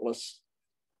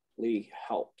effortlessly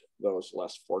helped those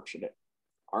less fortunate.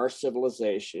 Our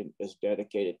civilization is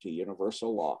dedicated to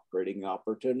universal law, creating the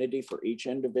opportunity for each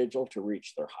individual to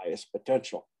reach their highest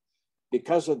potential.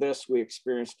 Because of this, we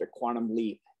experienced a quantum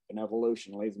leap in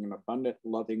evolution, leaving an abundant,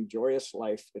 loving, joyous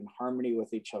life in harmony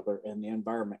with each other and the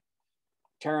environment.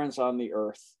 Terrans on the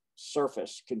Earth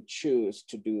surface can choose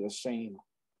to do the same.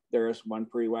 There is one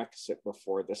prerequisite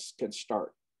before this can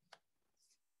start.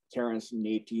 Terrans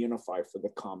need to unify for the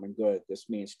common good. This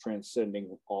means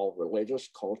transcending all religious,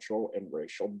 cultural, and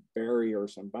racial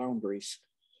barriers and boundaries.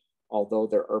 Although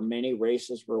there are many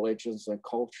races, religions, and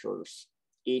cultures,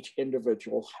 each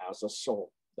individual has a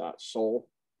soul. That soul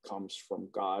comes from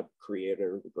God,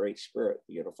 Creator, the Great Spirit,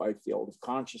 the unified field of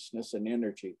consciousness and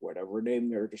energy, whatever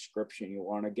name or description you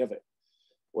want to give it.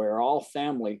 We're all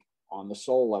family on the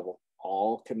soul level,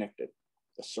 all connected.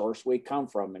 The source we come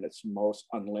from in its most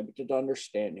unlimited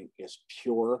understanding is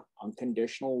pure,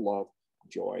 unconditional love,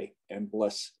 joy, and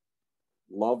bliss.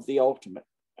 Love, the ultimate,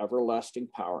 everlasting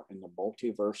power in the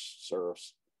multiverse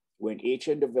serves. When each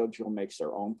individual makes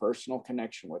their own personal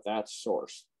connection with that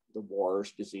source, the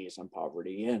wars, disease, and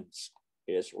poverty ends.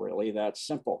 It is really that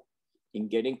simple. In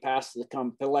getting past the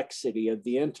complexity of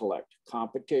the intellect,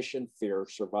 competition, fear,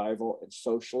 survival, and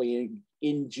socially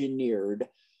engineered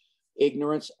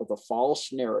ignorance of the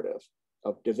false narrative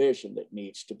of division that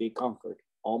needs to be conquered.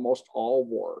 Almost all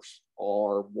wars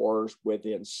are wars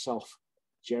within self,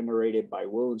 generated by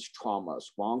wounds,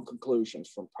 traumas, wrong conclusions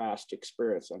from past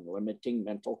experience, and limiting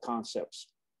mental concepts.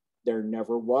 There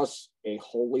never was a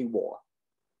holy war.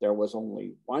 There was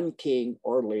only one king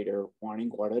or leader wanting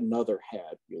what another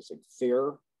had, using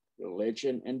fear,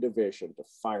 religion, and division to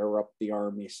fire up the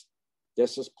armies.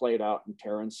 This is played out in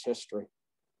Terran's history.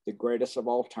 The greatest of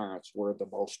all tyrants were the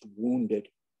most wounded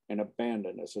and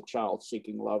abandoned as a child,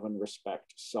 seeking love and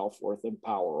respect, self-worth, and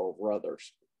power over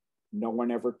others. No one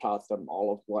ever taught them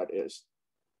all of what is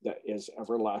that is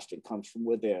everlasting comes from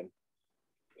within,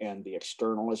 and the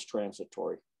external is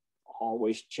transitory,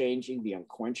 always changing, the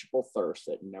unquenchable thirst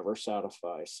that never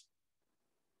satisfies.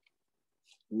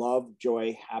 Love,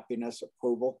 joy, happiness,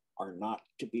 approval are not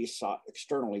to be sought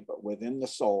externally, but within the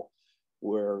soul,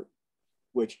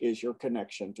 which is your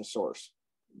connection to source.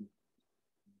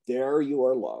 There you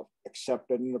are loved,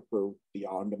 accepted, and approved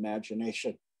beyond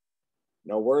imagination.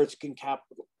 No words can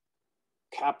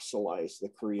capsulize the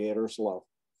Creator's love.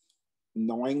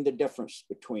 Knowing the difference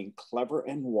between clever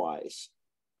and wise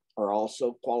are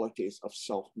also qualities of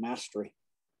self-mastery.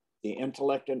 The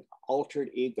intellect and altered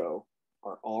ego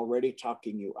are already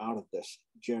talking you out of this,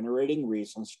 generating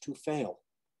reasons to fail.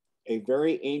 A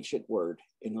very ancient word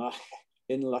in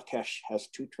Lakesh has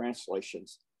two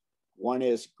translations. One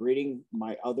is greeting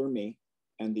my other me,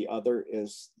 and the other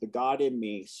is the God in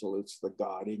me salutes the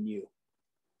God in you.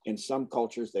 In some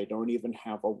cultures, they don't even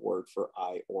have a word for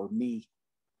I or me.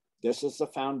 This is the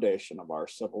foundation of our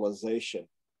civilization.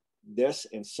 This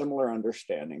and similar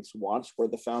understandings once were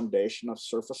the foundation of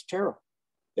surface terror.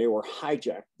 They were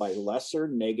hijacked by lesser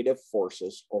negative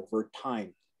forces over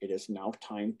time. It is now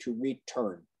time to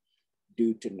return.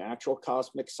 Due to natural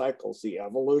cosmic cycles, the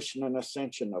evolution and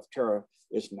ascension of Terra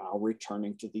is now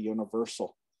returning to the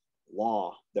universal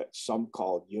law that some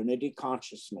call unity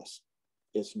consciousness.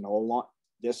 This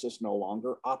is no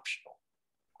longer optional.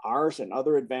 Ours and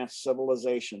other advanced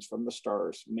civilizations from the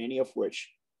stars, many of which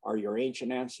are your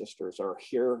ancient ancestors, are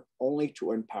here only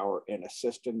to empower and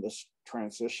assist in this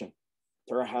transition.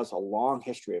 Terra has a long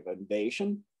history of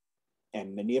invasion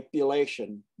and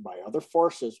manipulation by other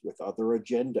forces with other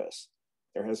agendas.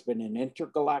 There has been an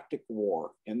intergalactic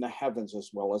war in the heavens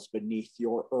as well as beneath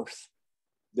your earth.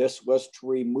 This was to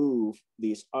remove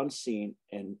these unseen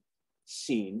and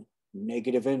seen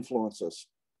negative influences.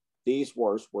 These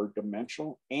wars were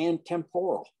dimensional and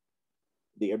temporal.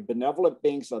 The benevolent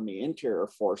beings on the interior,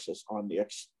 forces on the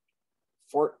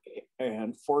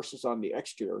forces on the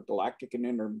exterior, galactic and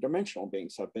interdimensional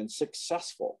beings, have been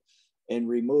successful in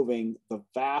removing the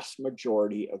vast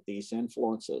majority of these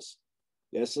influences.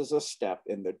 This is a step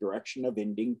in the direction of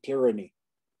ending tyranny,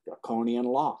 draconian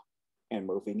law, and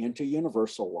moving into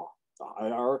universal law. The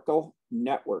hierarchical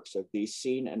networks of these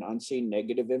seen and unseen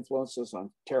negative influences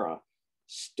on Terra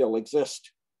still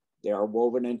exist. They are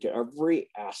woven into every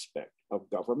aspect of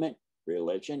government,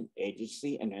 religion,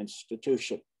 agency, and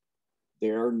institution. They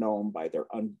are known by their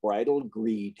unbridled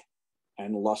greed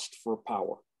and lust for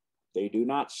power. They do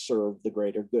not serve the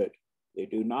greater good. They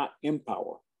do not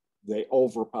empower. They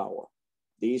overpower.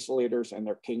 These leaders and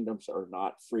their kingdoms are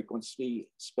not frequency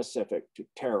specific to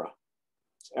Terra.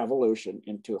 Its evolution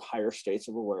into higher states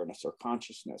of awareness or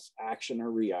consciousness, action,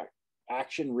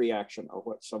 reaction, or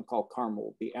what some call karma,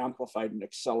 will be amplified and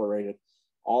accelerated.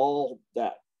 All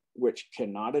that which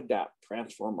cannot adapt,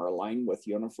 transform, or align with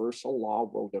universal law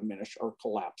will diminish or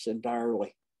collapse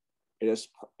entirely. It is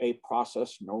a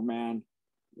process no man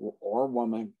or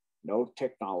woman, no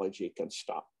technology can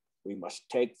stop. We must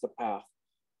take the path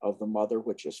of the mother,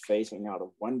 which is phasing out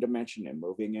of one dimension and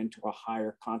moving into a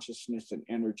higher consciousness and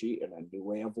energy and a new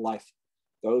way of life.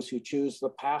 Those who choose the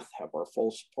path have our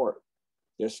full support.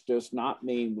 This does not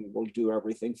mean we will do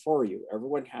everything for you.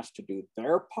 Everyone has to do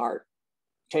their part,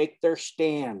 take their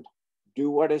stand, do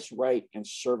what is right in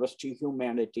service to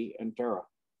humanity and Terra.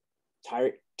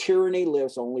 Tyranny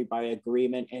lives only by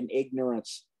agreement and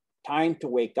ignorance. Time to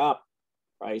wake up,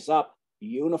 rise up,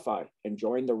 unify, and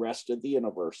join the rest of the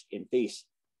universe in peace.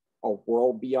 A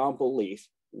world beyond belief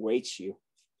waits you.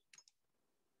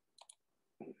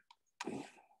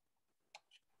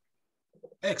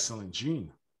 Excellent,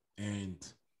 Gene. And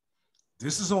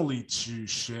this is only to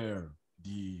share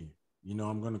the,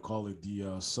 I'm going to call it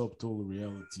the subtle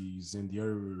realities and the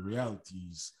other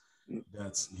realities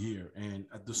that's here. And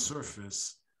at the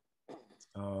surface,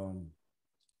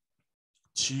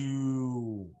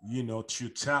 to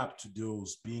tap to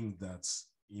those beings that's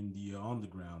in the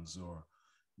undergrounds or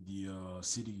the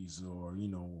cities or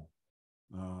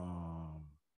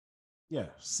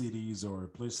cities or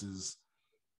places.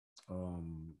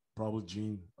 Probably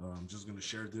Gene, I'm just gonna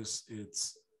share this.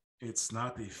 It's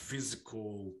not a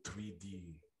physical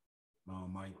 3D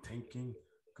mind thinking,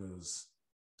 because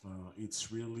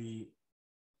it's really,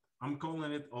 I'm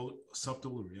calling it all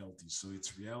subtle reality. So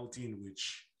it's reality in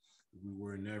which we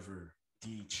were never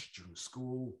teach during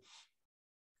school.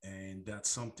 And that's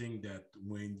something that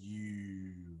when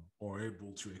you are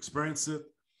able to experience it,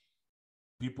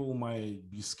 people might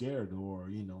be scared or,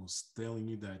 telling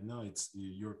you that, no,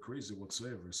 you're crazy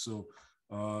whatsoever. So,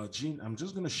 Gene, I'm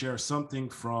just going to share something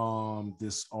from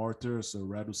this author, so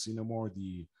Radu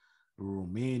Sinamor,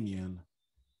 Romanian,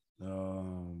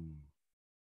 um,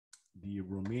 the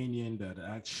Romanian that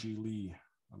actually,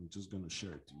 I'm just going to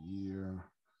share it here.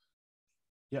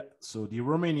 Yeah, so the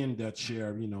Romanian that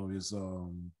share, is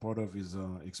part of his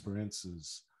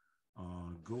experiences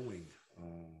going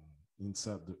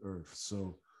inside the earth.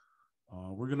 So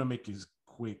we're gonna make it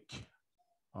quick.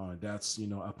 That's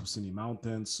Apusini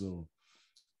Mountain. So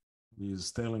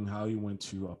he's telling how he went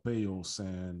to Apayos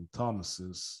and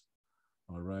Thomas's,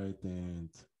 all right, and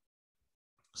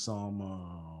some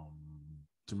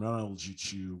terminology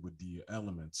with the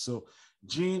elements. So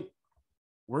Gene,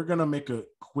 we're gonna make a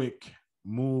quick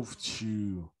move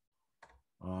to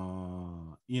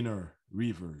inner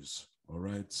rivers. All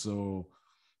right, so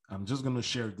I'm just gonna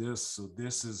share this. So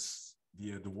this is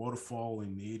the waterfall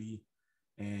in Haiti,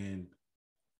 and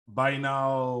by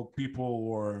now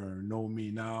people who know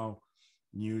me now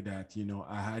knew that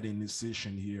I had an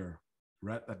initiation here,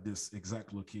 right at this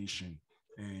exact location,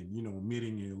 and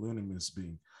meeting a luminous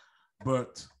being.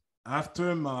 But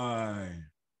after my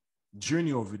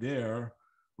journey over there,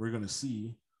 we're gonna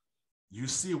see. You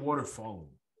see waterfall,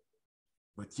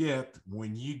 but yet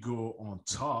when you go on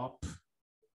top,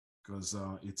 because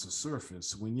it's a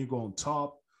surface, when you go on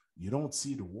top, you don't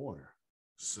see the water.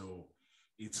 So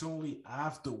it's only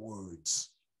afterwards,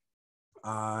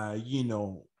 by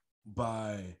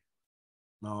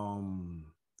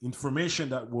information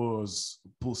that was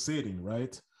pulsating,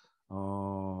 right,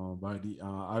 by the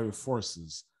higher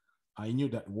forces, I knew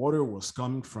that water was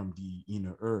coming from the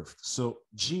inner earth. So,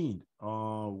 Gene,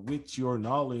 with your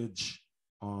knowledge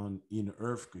on inner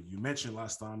earth, you mentioned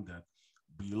last time that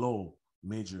below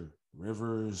major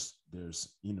rivers,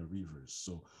 there's inner rivers.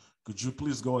 So could you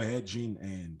please go ahead, Gene,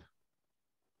 and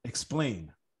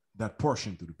explain that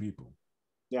portion to the people?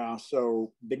 Yeah,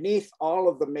 so beneath all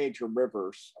of the major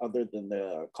rivers, other than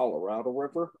the Colorado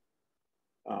River,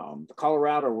 the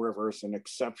Colorado River is an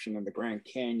exception, and the Grand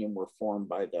Canyon were formed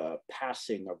by the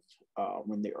passing of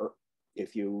when the Earth,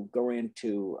 if you go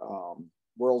into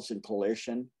Worlds in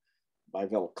Collision by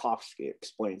Velikovsky,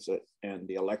 explains it, and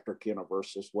the Electric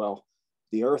Universe as well.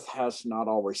 The Earth has not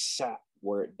always sat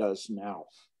where it does now,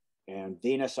 and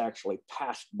Venus actually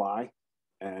passed by.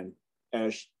 And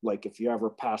as like if you ever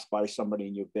pass by somebody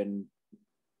and you've been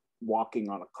walking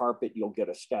on a carpet, you'll get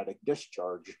a static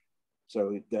discharge.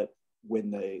 So that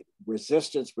when the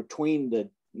resistance between the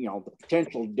the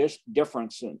potential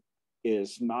difference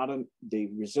is not the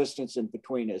resistance in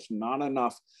between is not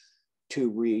enough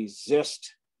to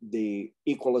resist the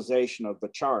equalization of the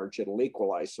charge, it'll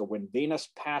equalize. So when Venus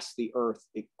passed the Earth,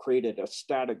 it created a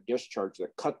static discharge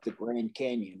that cut the Grand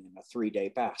Canyon in a 3-day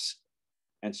pass.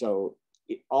 And so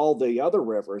all the other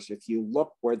rivers, if you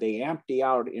look where they empty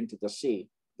out into the sea,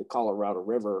 the Colorado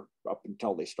River, up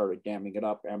until they started damming it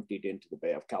up, emptied into the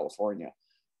Bay of California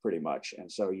pretty much.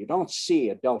 And so you don't see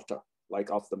a delta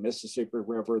like off the Mississippi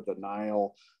River, the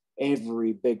Nile.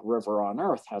 Every big river on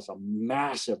Earth has a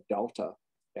massive delta,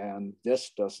 and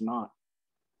this does not.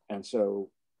 And so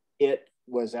it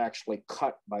was actually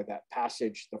cut by that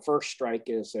passage. The first strike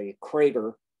is a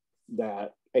crater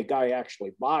that a guy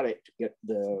actually bought it to get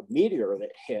the meteor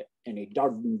that hit, and he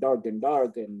dug and dug and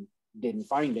dug and didn't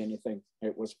find anything.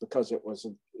 It was because it was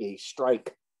a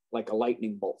strike like a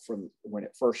lightning bolt from when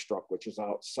it first struck, which is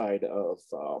outside of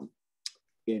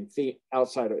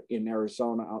in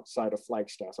Arizona, outside of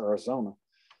Flagstaff, Arizona.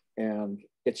 And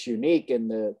it's unique in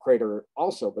the crater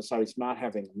also, besides not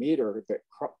having a meteor that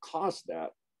caused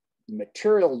that. The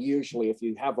material usually, if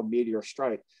you have a meteor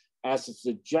strike, as it's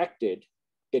ejected,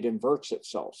 it inverts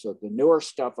itself. So the newer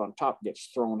stuff on top gets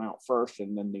thrown out first,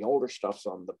 and then the older stuff's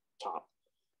on the top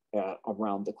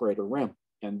around the crater rim.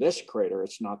 And this crater,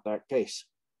 it's not that case.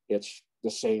 It's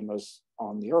the same as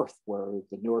on the Earth, where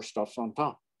the newer stuff's on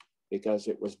top because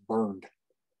it was burned.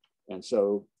 And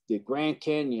so the Grand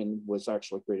Canyon was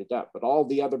actually created that, but all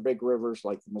the other big rivers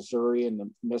like the Missouri and the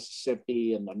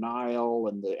Mississippi and the Nile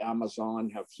and the Amazon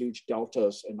have huge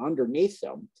deltas, and underneath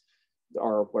them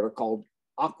are what are called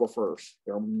aquifers.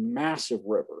 They're massive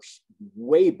rivers,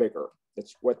 way bigger.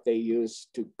 It's what they use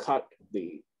to cut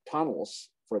the tunnels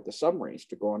for the submarines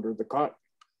to go under the cut.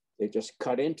 They just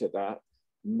cut into that,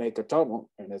 make a tunnel,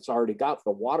 and it's already got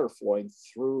the water flowing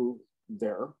through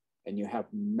there. And you have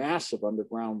massive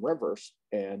underground rivers.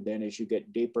 And then as you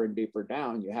get deeper and deeper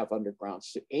down, you have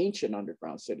ancient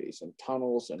underground cities and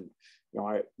tunnels. And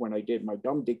when I did my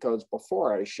dumb decodes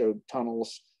before, I showed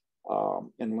tunnels,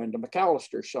 and Linda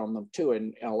McAllister shown them too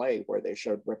in LA, where they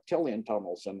showed reptilian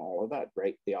tunnels and all of that.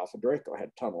 Right, the Alpha Draco had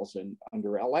tunnels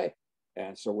under LA.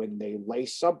 And so when they lay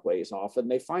subways, often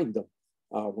they find them.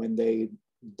 When they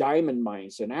diamond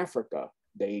mines in Africa,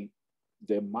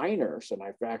 the miners, and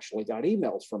I've actually got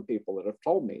emails from people that have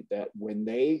told me that when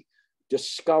they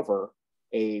discover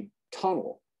a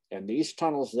tunnel, and these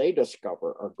tunnels they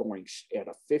discover are going at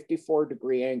a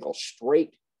 54-degree angle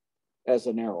straight as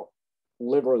an arrow,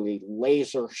 literally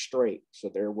laser straight. So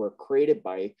they were created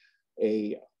by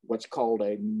what's called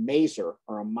a maser,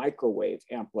 or a microwave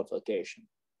amplification,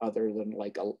 other than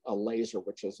like a laser,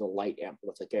 which is a light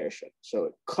amplification. So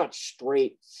it cuts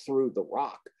straight through the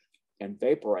rock and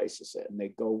vaporizes it. And they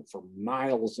go for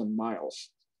miles and miles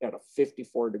at a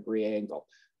 54-degree angle.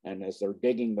 And as they're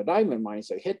digging the diamond mines,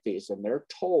 they hit these, and they're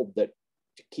told that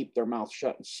to keep their mouth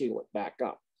shut and seal it back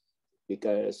up,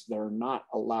 because they're not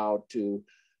allowed to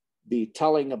be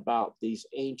telling about these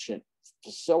ancient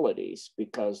facilities,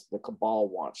 because the cabal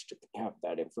wants to have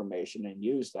that information and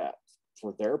use that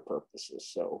for their purposes.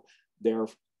 So they're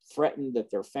threatened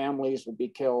that their families will be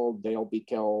killed, they'll be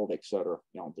killed, etc.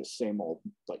 The same old,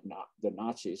 like the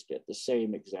Nazis did the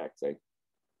same exact thing.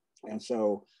 And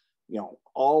so,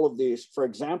 all of these, for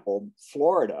example,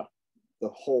 Florida, the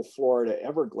whole Florida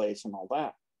Everglades and all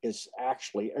that is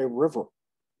actually a river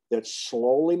that's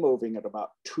slowly moving at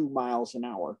about 2 miles an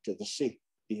hour to the sea,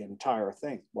 the entire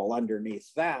thing. Well,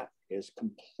 underneath that is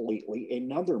completely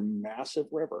another massive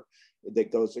river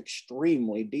that goes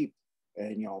extremely deep.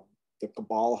 And, the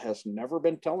cabal has never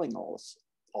been telling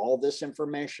all this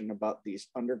information about these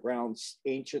underground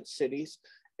ancient cities,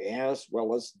 as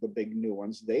well as the big new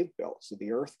ones they've built. So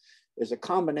the Earth is a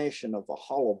combination of a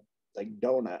hollow, like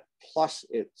donut, plus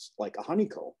it's like a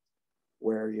honeycomb,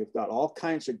 where you've got all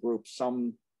kinds of groups,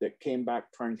 some that came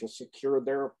back trying to secure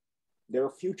their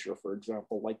future, for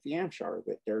example, like the Amshar,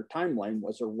 that their timeline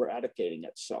was eradicating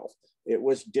itself. It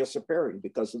was disappearing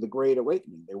because of the Great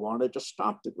Awakening. They wanted to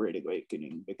stop the Great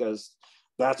Awakening because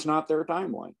that's not their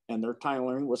timeline, and their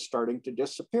timeline was starting to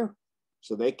disappear.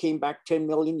 So they came back 10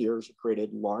 million years and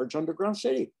created large underground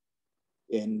city.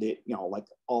 And like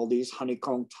all these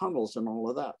honeycomb tunnels and all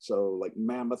of that. So like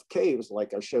Mammoth Caves,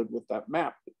 like I showed with that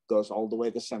map, it goes all the way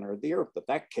to the center of the earth. But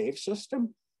that cave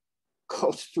system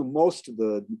goes through most of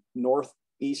the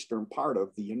northeastern part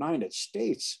of the United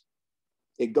States.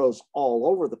 It goes all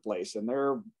over the place, and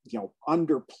they're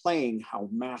underplaying how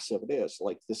massive it is.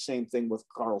 Like the same thing with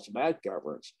Carlsbad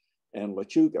Caverns and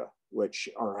Lechuga, which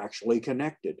are actually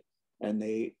connected, and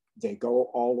they go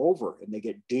all over, and they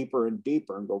get deeper and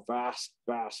deeper and go vast,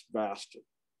 vast, vast.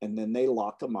 And then they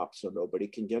lock them up so nobody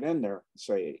can get in there and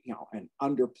say, and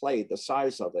underplay the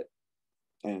size of it.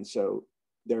 And so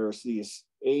there's these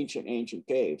ancient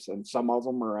caves, and some of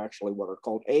them are actually what are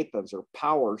called apens or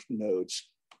power nodes.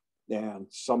 And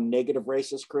some negative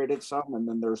races created some, and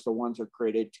then there's the ones that are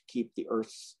created to keep the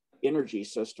Earth's energy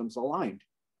systems aligned,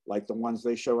 like the ones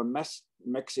they show in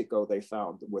Mexico they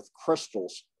found with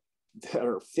crystals that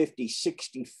are 50,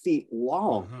 60 feet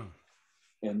long.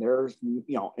 And there's, and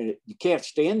you can't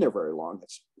stay in there very long.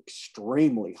 It's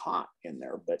extremely hot in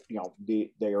there, but,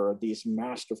 they are these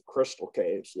massive crystal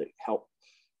caves that help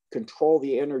control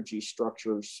the energy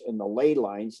structures and the ley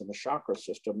lines and the chakra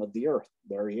system of the Earth.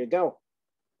 There you go.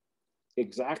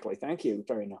 Exactly. Thank you,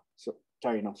 Taino.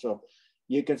 So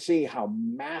you can see how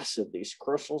massive these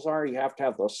crystals are. You have to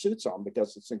have those suits on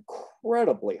because it's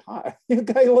incredibly hot. You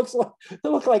guys they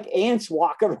look like ants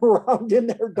walking around in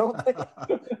there, don't they?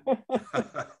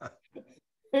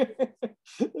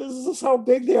 This is how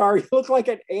big they are. You look like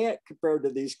an ant compared to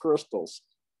these crystals.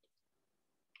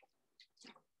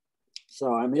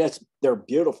 So I mean, they're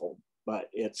beautiful, but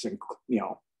it's an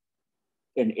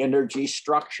energy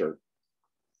structure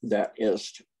that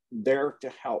is there to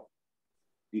help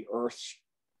the Earth's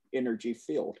energy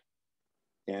field.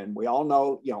 And we all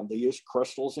know, they use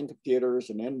crystals in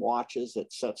computers and in watches.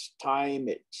 It sets time,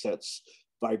 it sets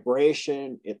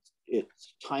vibration, it's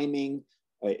timing,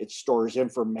 it stores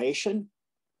information.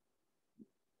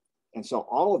 And so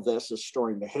all of this is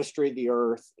storing the history of the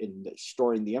Earth and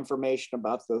storing the information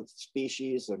about the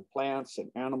species and plants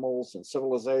and animals and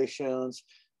civilizations,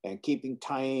 and keeping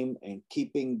time and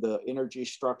keeping the energy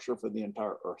structure for the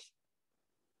entire Earth.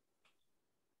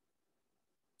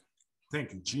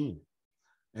 Thank you, Gene.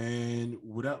 And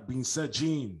with that being said,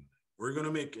 Gene, we're going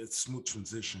to make a smooth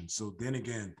transition. So then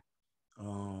again,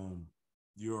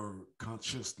 your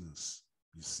consciousness,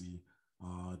 you see,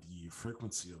 the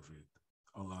frequency of it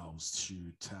allows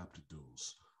to tap to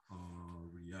those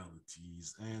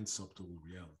realities and subtle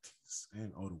realities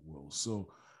and other worlds.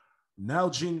 So now,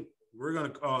 Gene, we're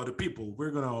going to,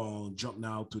 we're going to jump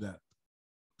now to that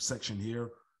section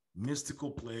here,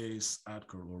 mystical place at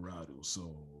Colorado.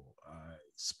 So I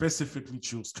specifically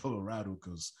chose Colorado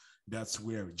because that's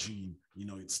where Gene,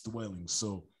 it's dwelling.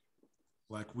 So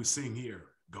like we're saying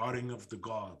here, guardian of the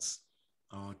gods,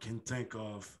 can think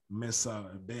of Mesa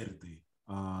Verde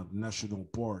National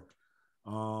Park.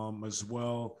 As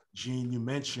well, Gene, you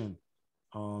mentioned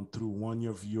through one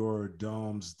of your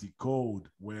Gene Decode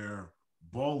where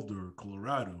Boulder,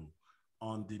 Colorado,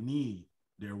 on the knee,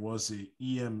 there was a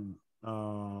EMC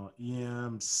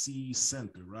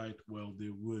center, right? Well, they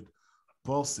would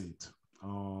pulsate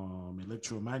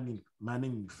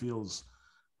electromagnetic fields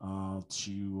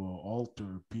to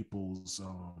alter people's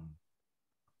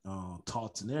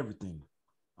thoughts and everything.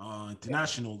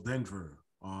 International Denver,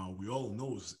 we all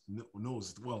knows it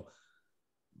well.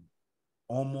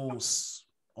 Almost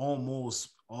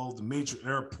all the major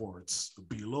airports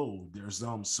below there's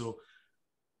so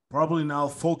probably now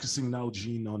focusing now,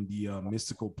 Gene, on the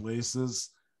mystical places.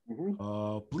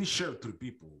 Please share to the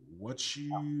people what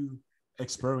you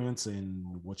experience and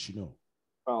what you know.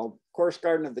 Well, of course,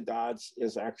 Garden of the Gods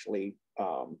is actually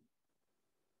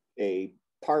a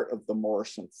part of the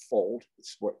Morrison Fold.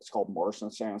 It's what's called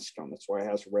Morrison Sandstone. That's why it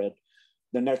has red.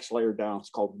 The next layer down is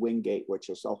called Wingate, which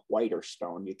is a whiter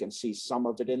stone. You can see some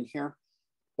of it in here,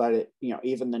 but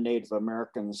even the Native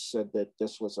Americans said that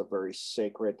this was a very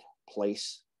sacred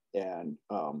place, and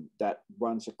that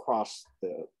runs across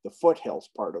the foothills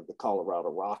part of the Colorado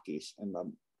Rockies and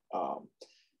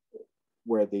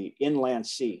where the inland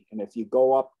sea. And if you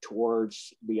go up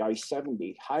towards the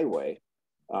I-70 highway,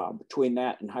 between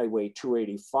that and Highway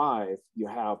 285, you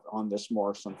have on this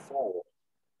Morrison Fold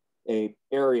a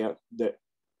area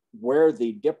where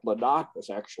the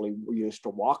Diplodocus actually used to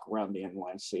walk around the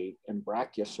inland sea, and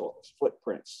Brachiosaurus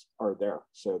footprints are there.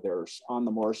 So there's on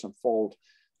the Morrison Fold,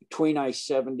 between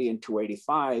I-70 and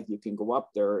 285, you can go up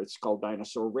there. It's called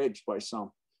Dinosaur Ridge by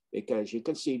some, because you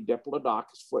can see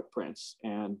Diplodocus footprints.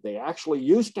 And they actually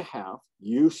used to have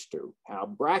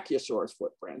Brachiosaurus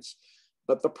footprints.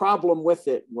 But the problem with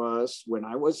it was when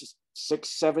I was 6,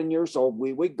 7 years old,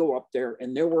 we would go up there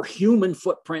and there were human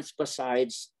footprints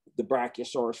besides the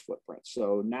Brachiosaurus footprints.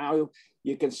 So now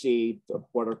you can see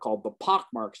what are called the pock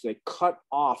marks. They cut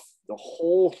off the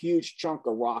whole huge chunk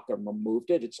of rock and removed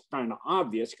it. It's kind of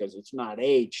obvious because it's not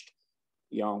aged.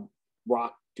 You know,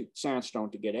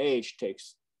 sandstone to get aged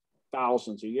takes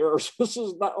thousands of years. This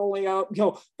is not only not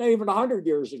even 100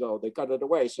 years ago, they cut it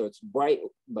away. So it's bright,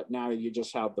 but now you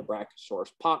just have the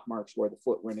Brachiosaurus pock marks where the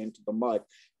foot went into the mud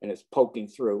and it's poking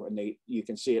through, and you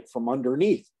can see it from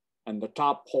underneath, and the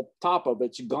whole top of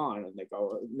it's gone, and they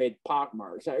go, it made pock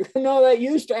marks. No, that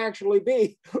used to actually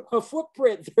be a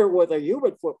footprint there with a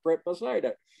human footprint beside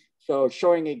it. So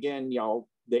showing again,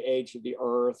 the age of the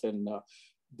earth and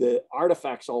the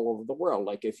artifacts all over the world.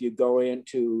 Like if you go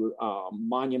into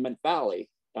Monument Valley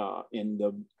in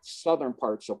the southern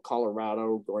parts of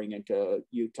Colorado, going into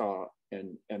Utah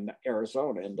and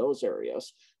Arizona, in those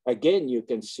areas, again, you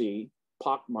can see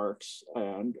pock marks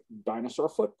and dinosaur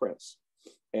footprints.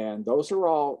 And those are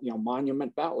all,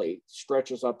 Monument Valley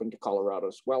stretches up into Colorado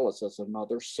as well as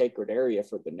another sacred area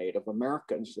for the Native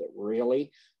Americans that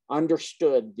really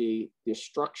understood the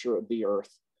structure of the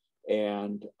earth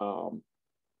and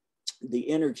the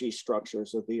energy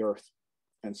structures of the earth.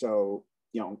 And so,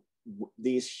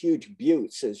 these huge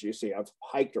buttes, as you see, I've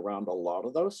hiked around a lot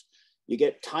of those, you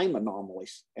get time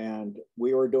anomalies. And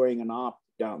we were doing an op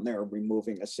down there,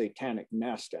 removing a satanic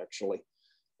nest actually.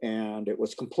 And it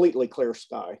was completely clear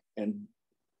sky and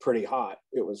pretty hot.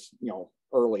 It was,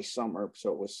 early summer,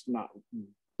 so it was not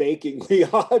bakingly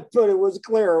hot, but it was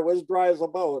clear. It was dry as a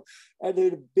bone. And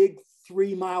then a big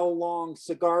 3-mile long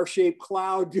cigar-shaped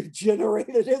cloud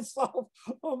generated itself.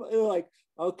 Like,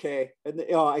 okay. And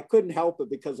I couldn't help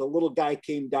it because a little guy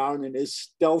came down in his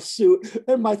stealth suit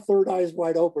and my third eye is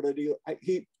wide open. And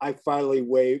I finally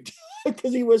waved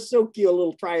because he was so cute, a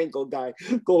little triangle guy,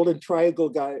 golden triangle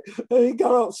guy. And he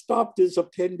got out, stopped his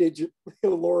appendage,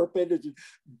 lower appendage, and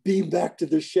beamed back to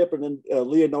the ship. And then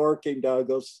Leonora came down and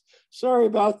goes, sorry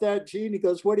about that, Gene. He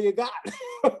goes, what do you got?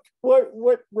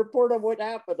 What report on what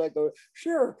happened? I go,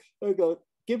 sure. I go,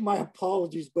 give my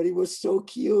apologies, but he was so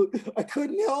cute. I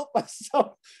couldn't help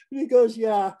myself. And he goes,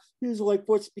 yeah. He was like,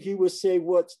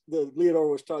 Leonora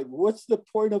was talking, what's the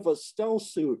point of a stealth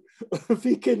suit if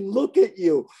he can look at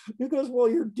you? He goes, well,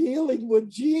 you're dealing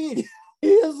with Gene.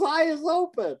 His eye is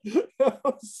open.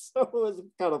 So it was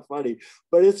kind of funny,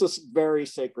 but it's a very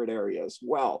sacred area as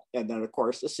well. And then of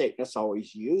course the Satanists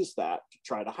always use that to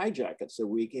try to hijack it. So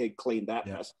we can clean that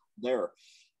mess there.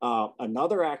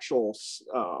 Another actual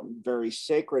very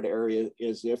sacred area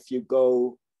is if you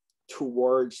go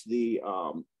towards the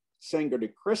Sangre de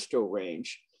Cristo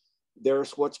range,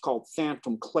 there's what's called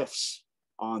Phantom Cliffs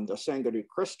on the Sangre de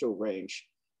Cristo range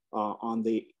on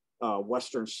the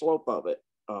western slope of it.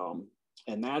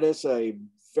 And that is a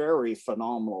very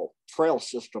phenomenal trail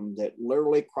system that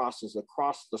literally crosses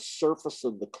across the surface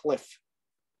of the cliff.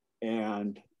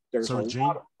 And there's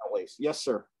lot of valleys. Yes,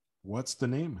 sir. What's the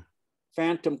name?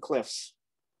 Phantom Cliffs.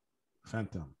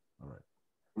 Phantom. All right.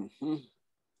 Mm-hmm.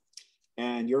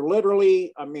 And you're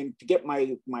literally, to get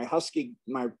my husky,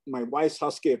 my wife's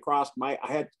husky across, I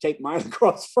had to take mine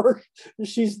across first.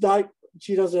 She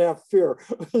doesn't have fear.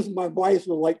 My wife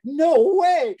was like, no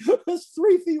way, it's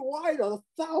 3 feet wide,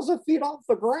 1,000 feet off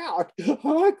the ground.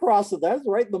 I crossed it. That's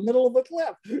right in the middle of the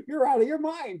cliff. You're out of your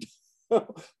mind.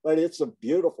 But it's a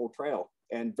beautiful trail.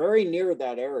 And very near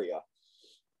that area,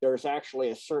 there's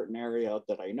actually a certain area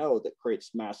that I know that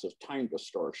creates massive time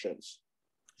distortions.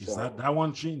 Is that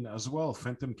one, Gene, as well?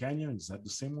 Phantom Canyon? Is that the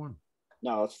same one?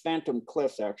 No, it's Phantom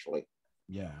Cliffs, actually.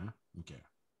 Yeah. Okay.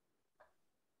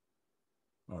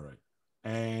 All right.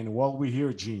 And while we're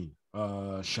here, Gene,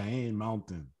 Cheyenne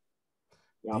Mountain.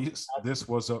 Yeah, this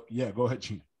was a go ahead,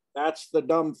 Gene. That's the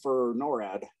dumb for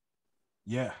NORAD.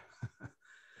 Yeah.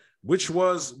 which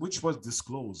was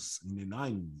disclosed in the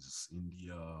 90s in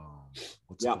the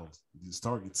what's it called? The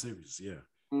Stargate series, yeah.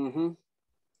 Mm-hmm.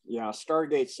 Yeah,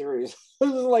 Stargate series. This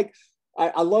is like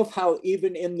I love how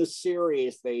even in the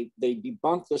series, they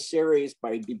debunk the series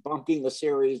by debunking the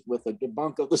series with a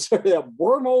debunk of the series, a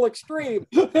wormhole extreme,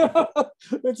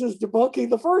 which is debunking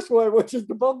the first one, which is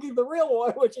debunking the real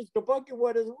one, which is debunking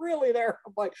what is really there.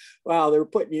 I'm like, wow, they're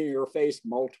putting you in your face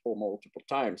multiple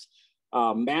times.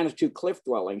 Manitou cliff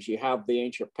dwellings, you have the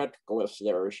ancient petroglyphs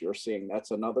there, as you're seeing.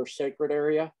 That's another sacred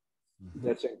area. Mm-hmm.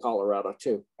 That's in Colorado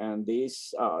too. And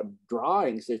these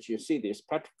drawings that you see, these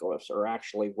petroglyphs, are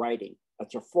actually writing.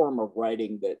 that's a form of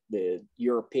writing that the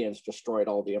Europeans destroyed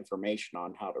all the information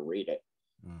on how to read it.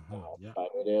 Yeah. But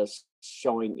it is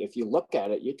showing, if you look at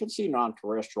it, you can see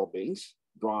non-terrestrial beings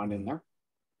drawn in there.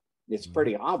 It's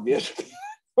pretty obvious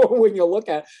when you look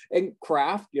at, and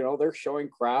craft, you know, they're showing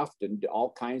craft and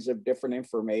all kinds of different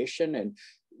information. And,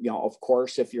 you know, of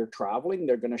course, if you're traveling,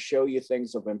 they're going to show you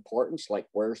things of importance, like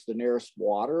where's the nearest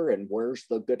water and where's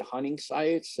the good hunting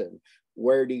sites and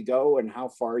where do you go and how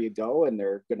far you go. And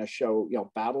they're going to show, you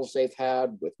know, battles they've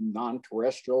had with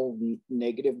non-terrestrial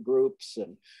negative groups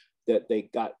and that they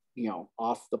got, you know,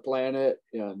 off the planet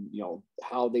and, you know,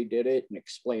 how they did it and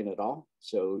explain it all.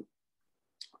 So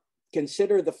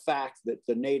consider the fact that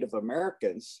the Native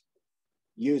Americans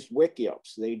used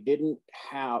wickiups. They didn't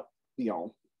have, you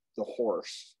know, the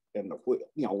horse and the wheel.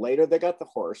 You know, later they got the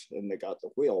horse and they got the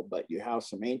wheel, but you have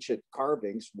some ancient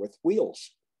carvings with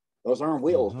wheels. Those aren't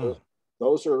wheels.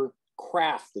 Those are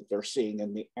craft that they're seeing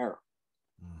in the air.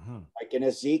 Like in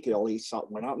Ezekiel,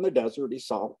 went out in the desert, he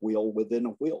saw a wheel within a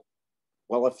wheel.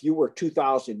 Well, if you were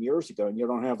 2,000 years ago and you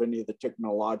don't have any of the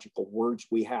technological words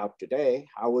we have today,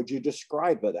 how would you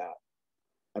describe that?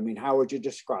 I mean, how would you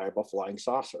describe a flying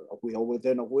saucer, a wheel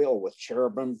within a wheel with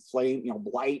cherubim, flame, you know,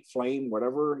 light, flame,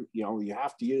 whatever, you know, you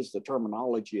have to use the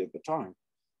terminology of the time.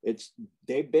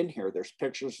 They've been here. There's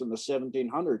pictures in the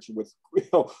 1700s with, you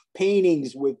know,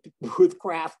 paintings with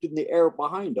craft in the air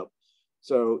behind them.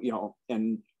 So, you know,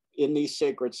 and in these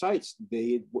sacred sites,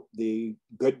 the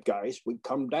good guys would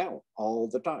come down all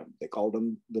the time. They called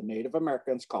them, the Native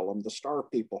Americans call them the Star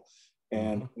People.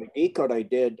 And the decode I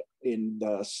did in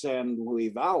the San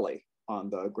Luis Valley on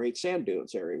the Great Sand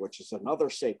Dunes area, which is another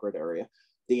sacred area,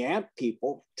 the Ant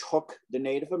people took the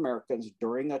Native Americans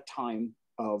during a time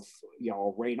of, you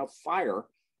know, rain of fire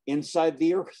inside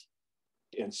the earth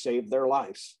and saved their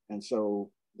lives. And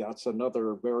so that's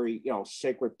another very, you know,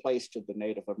 sacred place to the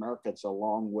Native Americans,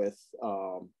 along with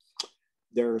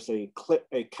there's a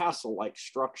castle-like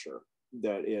structure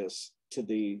that is to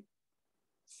the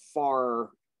far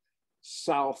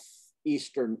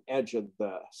southeastern edge of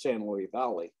the San Luis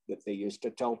Valley that they used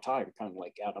to tell time, kind of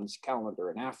like Adam's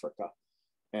calendar in Africa.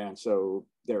 And so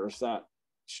there's that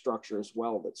structure as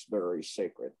well that's very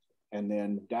sacred. And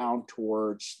then down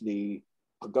towards the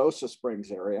Pagosa Springs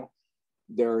area,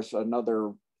 there's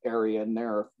another area in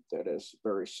there that is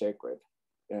very sacred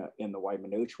in the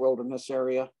Waimanooch Wilderness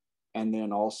area. And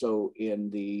then also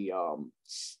in the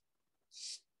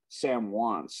San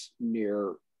Juans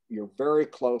you're very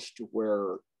close to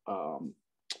where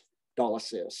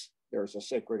Dulles is. There's a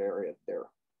sacred area there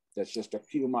that's just a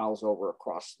few miles over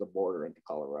across the border into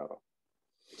Colorado.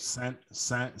 San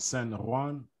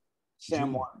Juan?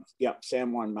 San Juan, yeah,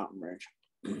 San Juan Mountain Range.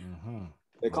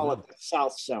 They call it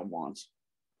South San Juans.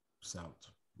 South,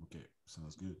 okay,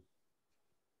 sounds good.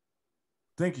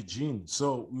 Thank you, Gene.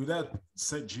 So with that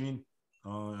said, Gene,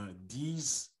 I'm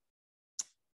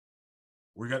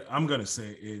gonna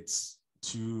say it's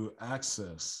to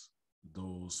access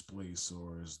those places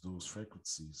or those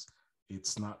frequencies.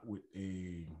 It's not with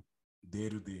a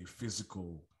day-to-day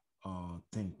physical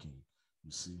thinking.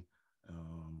 You see,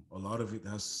 a lot of it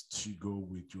has to go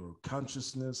with your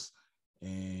consciousness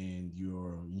and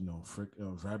your, you know,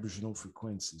 vibrational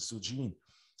frequency. So, Gene,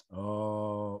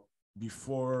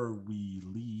 before we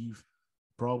leave,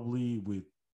 probably with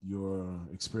your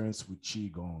experience with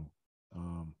Qigong,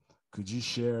 could you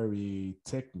share a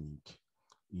technique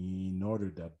in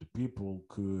order that the people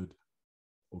could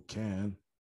or can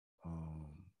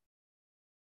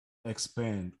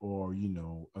expand or, you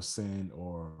know, ascend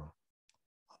or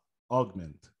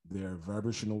augment their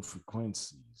vibrational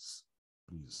frequencies,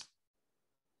 please?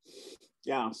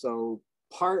 Yeah, so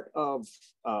part of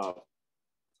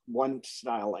one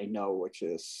style I know, which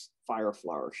is fire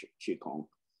flower Qigong.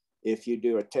 If you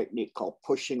do a technique called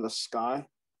pushing the sky,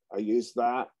 I use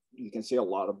that. You can see a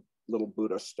lot of little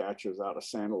Buddha statues out of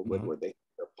sandalwood where their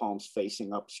palms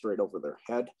facing up straight over their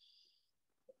head.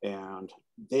 And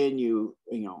then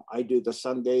I do the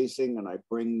sun gazing and I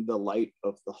bring the light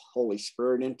of the Holy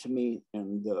Spirit into me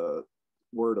and the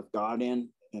word of God in,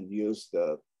 and use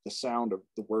the sound of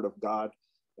the word of God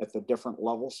at the different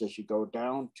levels as you go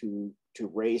down to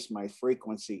raise my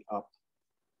frequency up.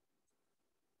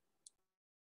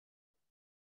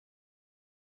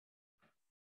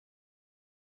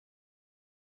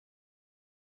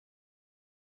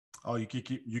 Oh, you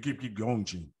keep going,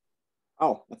 Gene.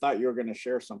 Oh, I thought you were going to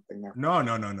share something there. No.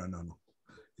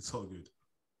 It's all good.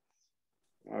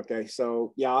 Okay,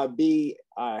 so yeah,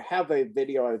 I have a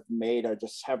video I've made. I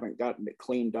just haven't gotten it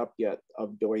cleaned up yet,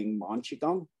 of doing Man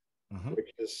Qigong,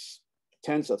 which is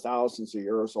tens of thousands of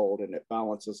years old, and it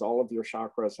balances all of your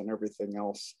chakras and everything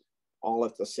else. all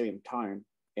at the same time.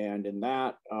 And in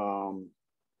that,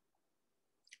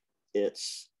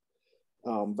 it's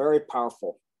very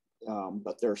powerful.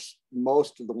 But there's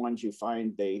most of the ones you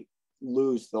find, they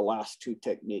lose the last two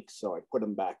techniques. So I put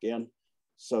them back in.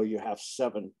 So you have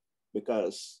 7,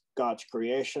 because God's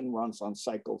creation runs on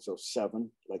cycles of 7.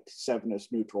 Like 7 is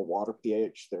neutral water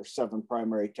pH. There's 7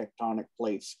 primary tectonic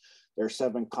plates. There's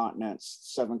 7 continents,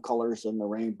 7 colors in the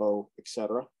rainbow,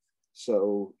 etc.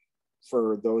 So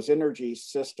for those energy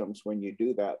systems, when you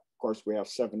do that, of course, we have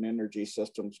 7 energy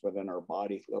systems within our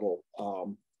body, little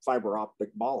fiber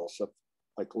optic balls, of,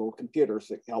 like little computers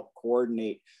that help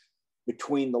coordinate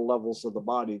between the levels of the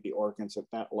body, the organs at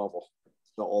that level.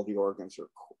 So all the organs are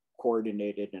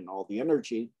coordinated, and all the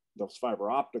energy, those fiber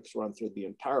optics run through the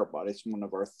entire body. It's one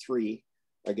of our 3,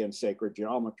 again, sacred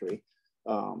geometry,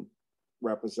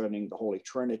 representing the Holy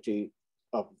Trinity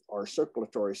of our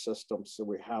circulatory system. So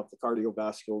we have the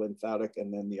cardiovascular, lymphatic,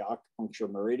 and then the acupuncture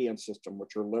meridian system,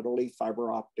 which are literally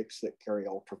fiber optics that carry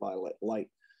ultraviolet light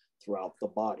throughout the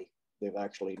body. They've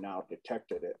actually now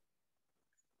detected it.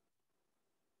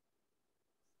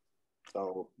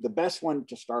 So the best one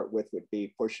to start with would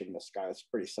be pushing the sky. It's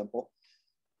pretty simple.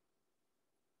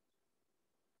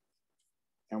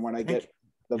 And when I get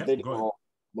the video, I'll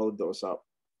load those up.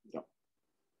 Yep.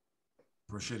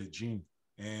 Appreciate it, Gene.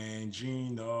 And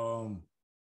Gene,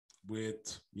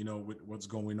 with with what's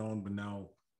going on, but now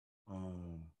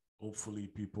hopefully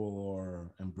people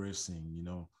are embracing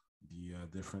the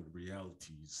different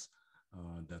realities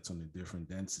that's on a different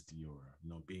density, or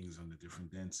beings on the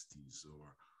different densities,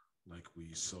 or like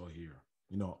we saw here,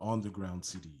 underground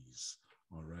cities.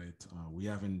 All right, we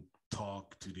haven't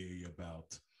talked today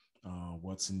about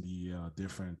what's in the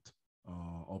different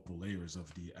upper layers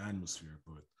of the atmosphere,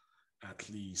 but at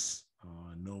least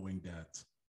knowing that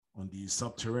on the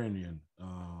subterranean,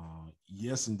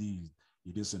 yes, indeed,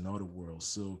 it is another world.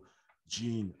 So,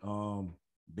 Gene,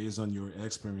 based on your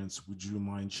experience, would you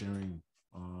mind sharing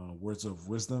words of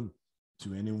wisdom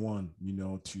to anyone,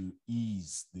 to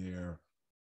ease their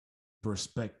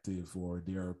perspective or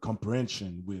their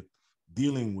comprehension with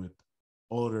dealing with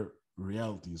other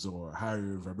realities or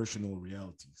higher vibrational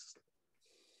realities?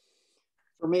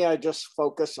 For me, I just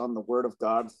focus on the Word of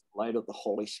God, light of the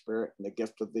Holy Spirit, and the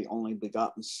gift of the only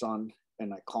begotten Son,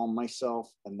 and I calm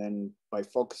myself. And then by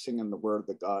focusing on the Word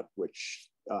of God, which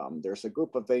there's a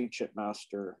group of ancient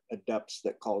master adepts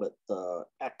that call it the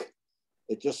ek.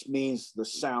 It just means the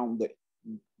sound that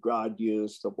God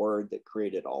used, the word that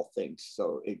created all things.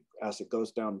 So as it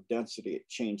goes down density, it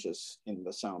changes in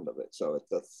the sound of it. So at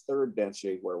the 3rd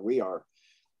density where we are,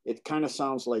 it kind of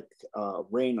sounds like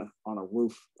rain on a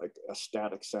roof, like a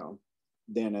static sound.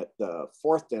 Then at the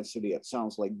 4th density, it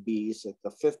sounds like bees. At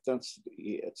the 5th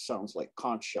density, it sounds like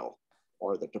conch shell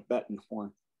or the Tibetan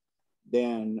horn.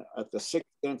 Then at the 6th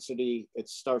density, it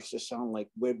starts to sound like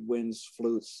woodwinds,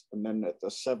 flutes. And then at the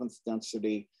 7th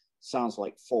density, sounds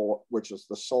like full, which is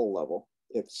the soul level.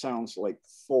 It sounds like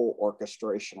full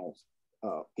orchestrational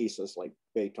pieces like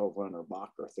Beethoven or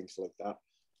Bach or things like that.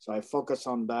 So I focus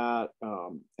on that,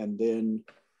 and then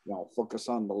focus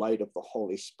on the light of the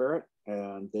Holy Spirit,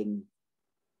 and then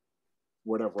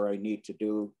whatever I need to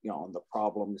do, on the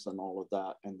problems and all of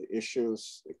that and the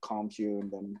issues, it calms you.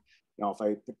 And then if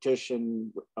I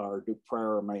petition or do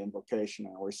prayer or my invocation,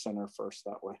 I always center first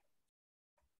that way.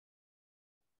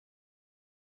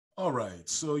 All right,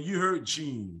 so you heard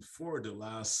Gene for the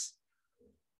last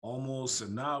almost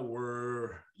an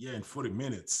hour, and 40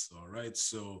 minutes. All right,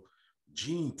 so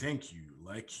Gene, thank you.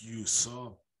 Like you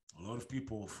saw, a lot of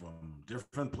people from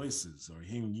different places are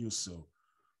hearing you. So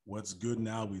what's good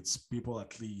now, it's people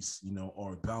at least,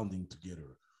 are bounding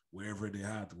together, wherever they're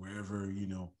at, wherever,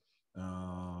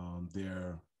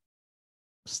 their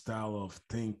style of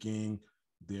thinking,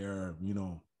 their,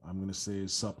 I'm going to say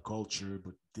subculture,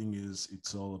 but the thing is,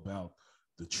 it's all about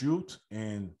the truth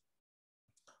and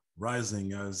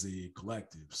rising as a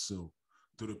collective. So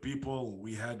to the people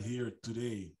we had here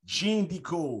today, Gene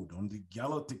Decode on the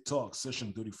Galactic Talk,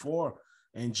 session 34.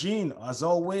 And Gene, as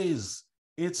always,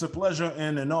 it's a pleasure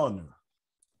and an honor.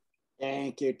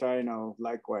 Thank you, Taino.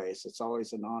 Likewise, it's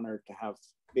always an honor to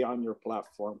be on your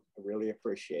platform. I really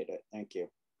appreciate it. Thank you.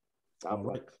 God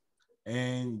bless. Right.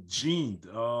 And Gene,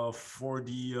 for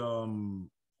the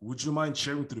would you mind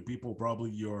sharing to the people probably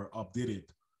your updated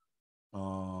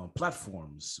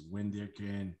platforms when they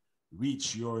can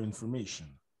reach your information?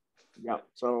 Yeah.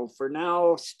 So for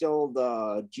now, still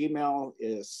the Gmail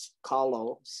is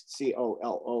Colo,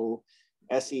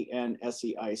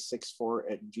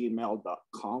 COLOSENSEI64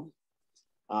 @gmail.com.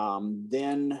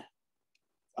 Then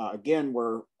again,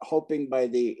 we're hoping by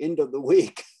the end of the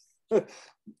week,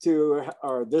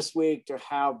 or this week to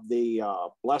have the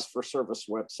Blessed for Service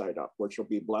website up, which will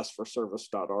be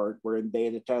blessedforservice.org. We're in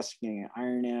beta testing and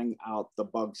ironing out the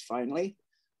bugs finally.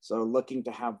 So looking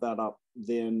to have that up.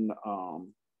 Then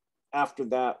after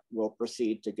that, we'll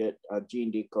proceed to get a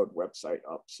Gene Decode website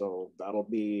up. So that'll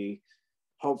be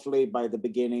hopefully by the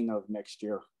beginning of next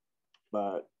year.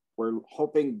 But we're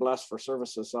hoping Blessed for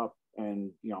Service is up,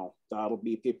 and that'll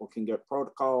be, people can get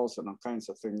protocols and all kinds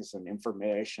of things and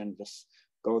information. Just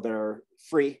go there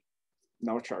free,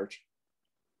 no charge.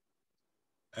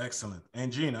 Excellent.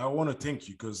 And Gene, I want to thank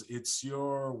you because it's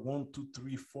your 1, 2,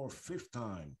 3, 4, 5th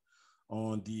time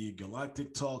on the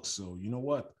Galactic Talk. So you know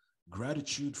what?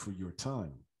 Gratitude for your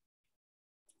time.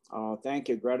 Thank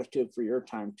you. Gratitude for your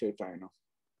time too, Taino.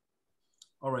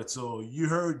 All right. So you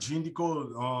heard Gene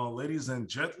Decode, ladies and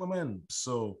gentlemen.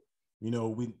 So,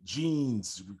 with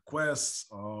Gene's requests,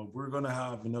 we're going to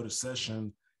have another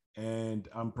session, and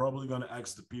I'm probably going to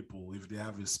ask the people if they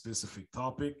have a specific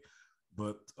topic,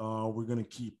 but we're going to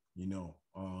keep,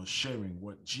 sharing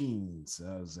what Gene's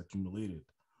has accumulated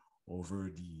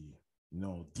over the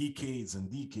decades and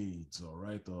decades, all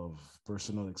right, of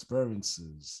personal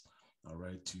experiences, all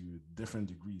right, to different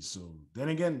degrees. So then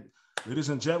again, ladies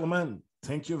and gentlemen,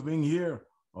 thank you for being here.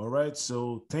 All right,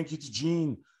 so thank you to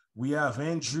Gene. We have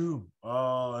Andrew.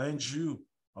 Andrew,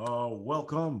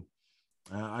 welcome.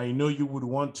 I know you would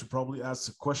want to probably ask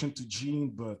a question to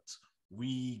Gene, but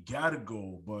we gotta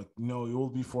go. But it will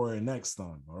be for next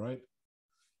time. All right.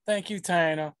 Thank you,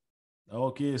 Taino.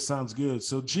 Okay, sounds good.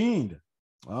 So Gene,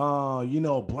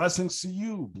 blessings to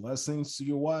you, blessings to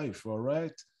your wife, all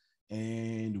right?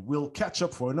 And we'll catch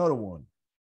up for another one.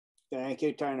 Thank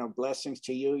you, Taino. Blessings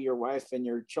to you, your wife, and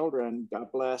your children. God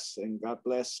bless, and God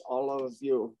bless all of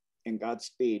you, and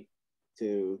Godspeed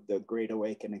to the Great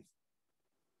Awakening.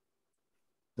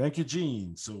 Thank you,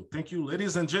 Gene. So thank you,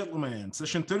 ladies and gentlemen.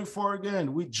 Session 34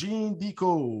 again with Gene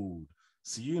Decode.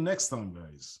 See you next time,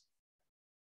 guys.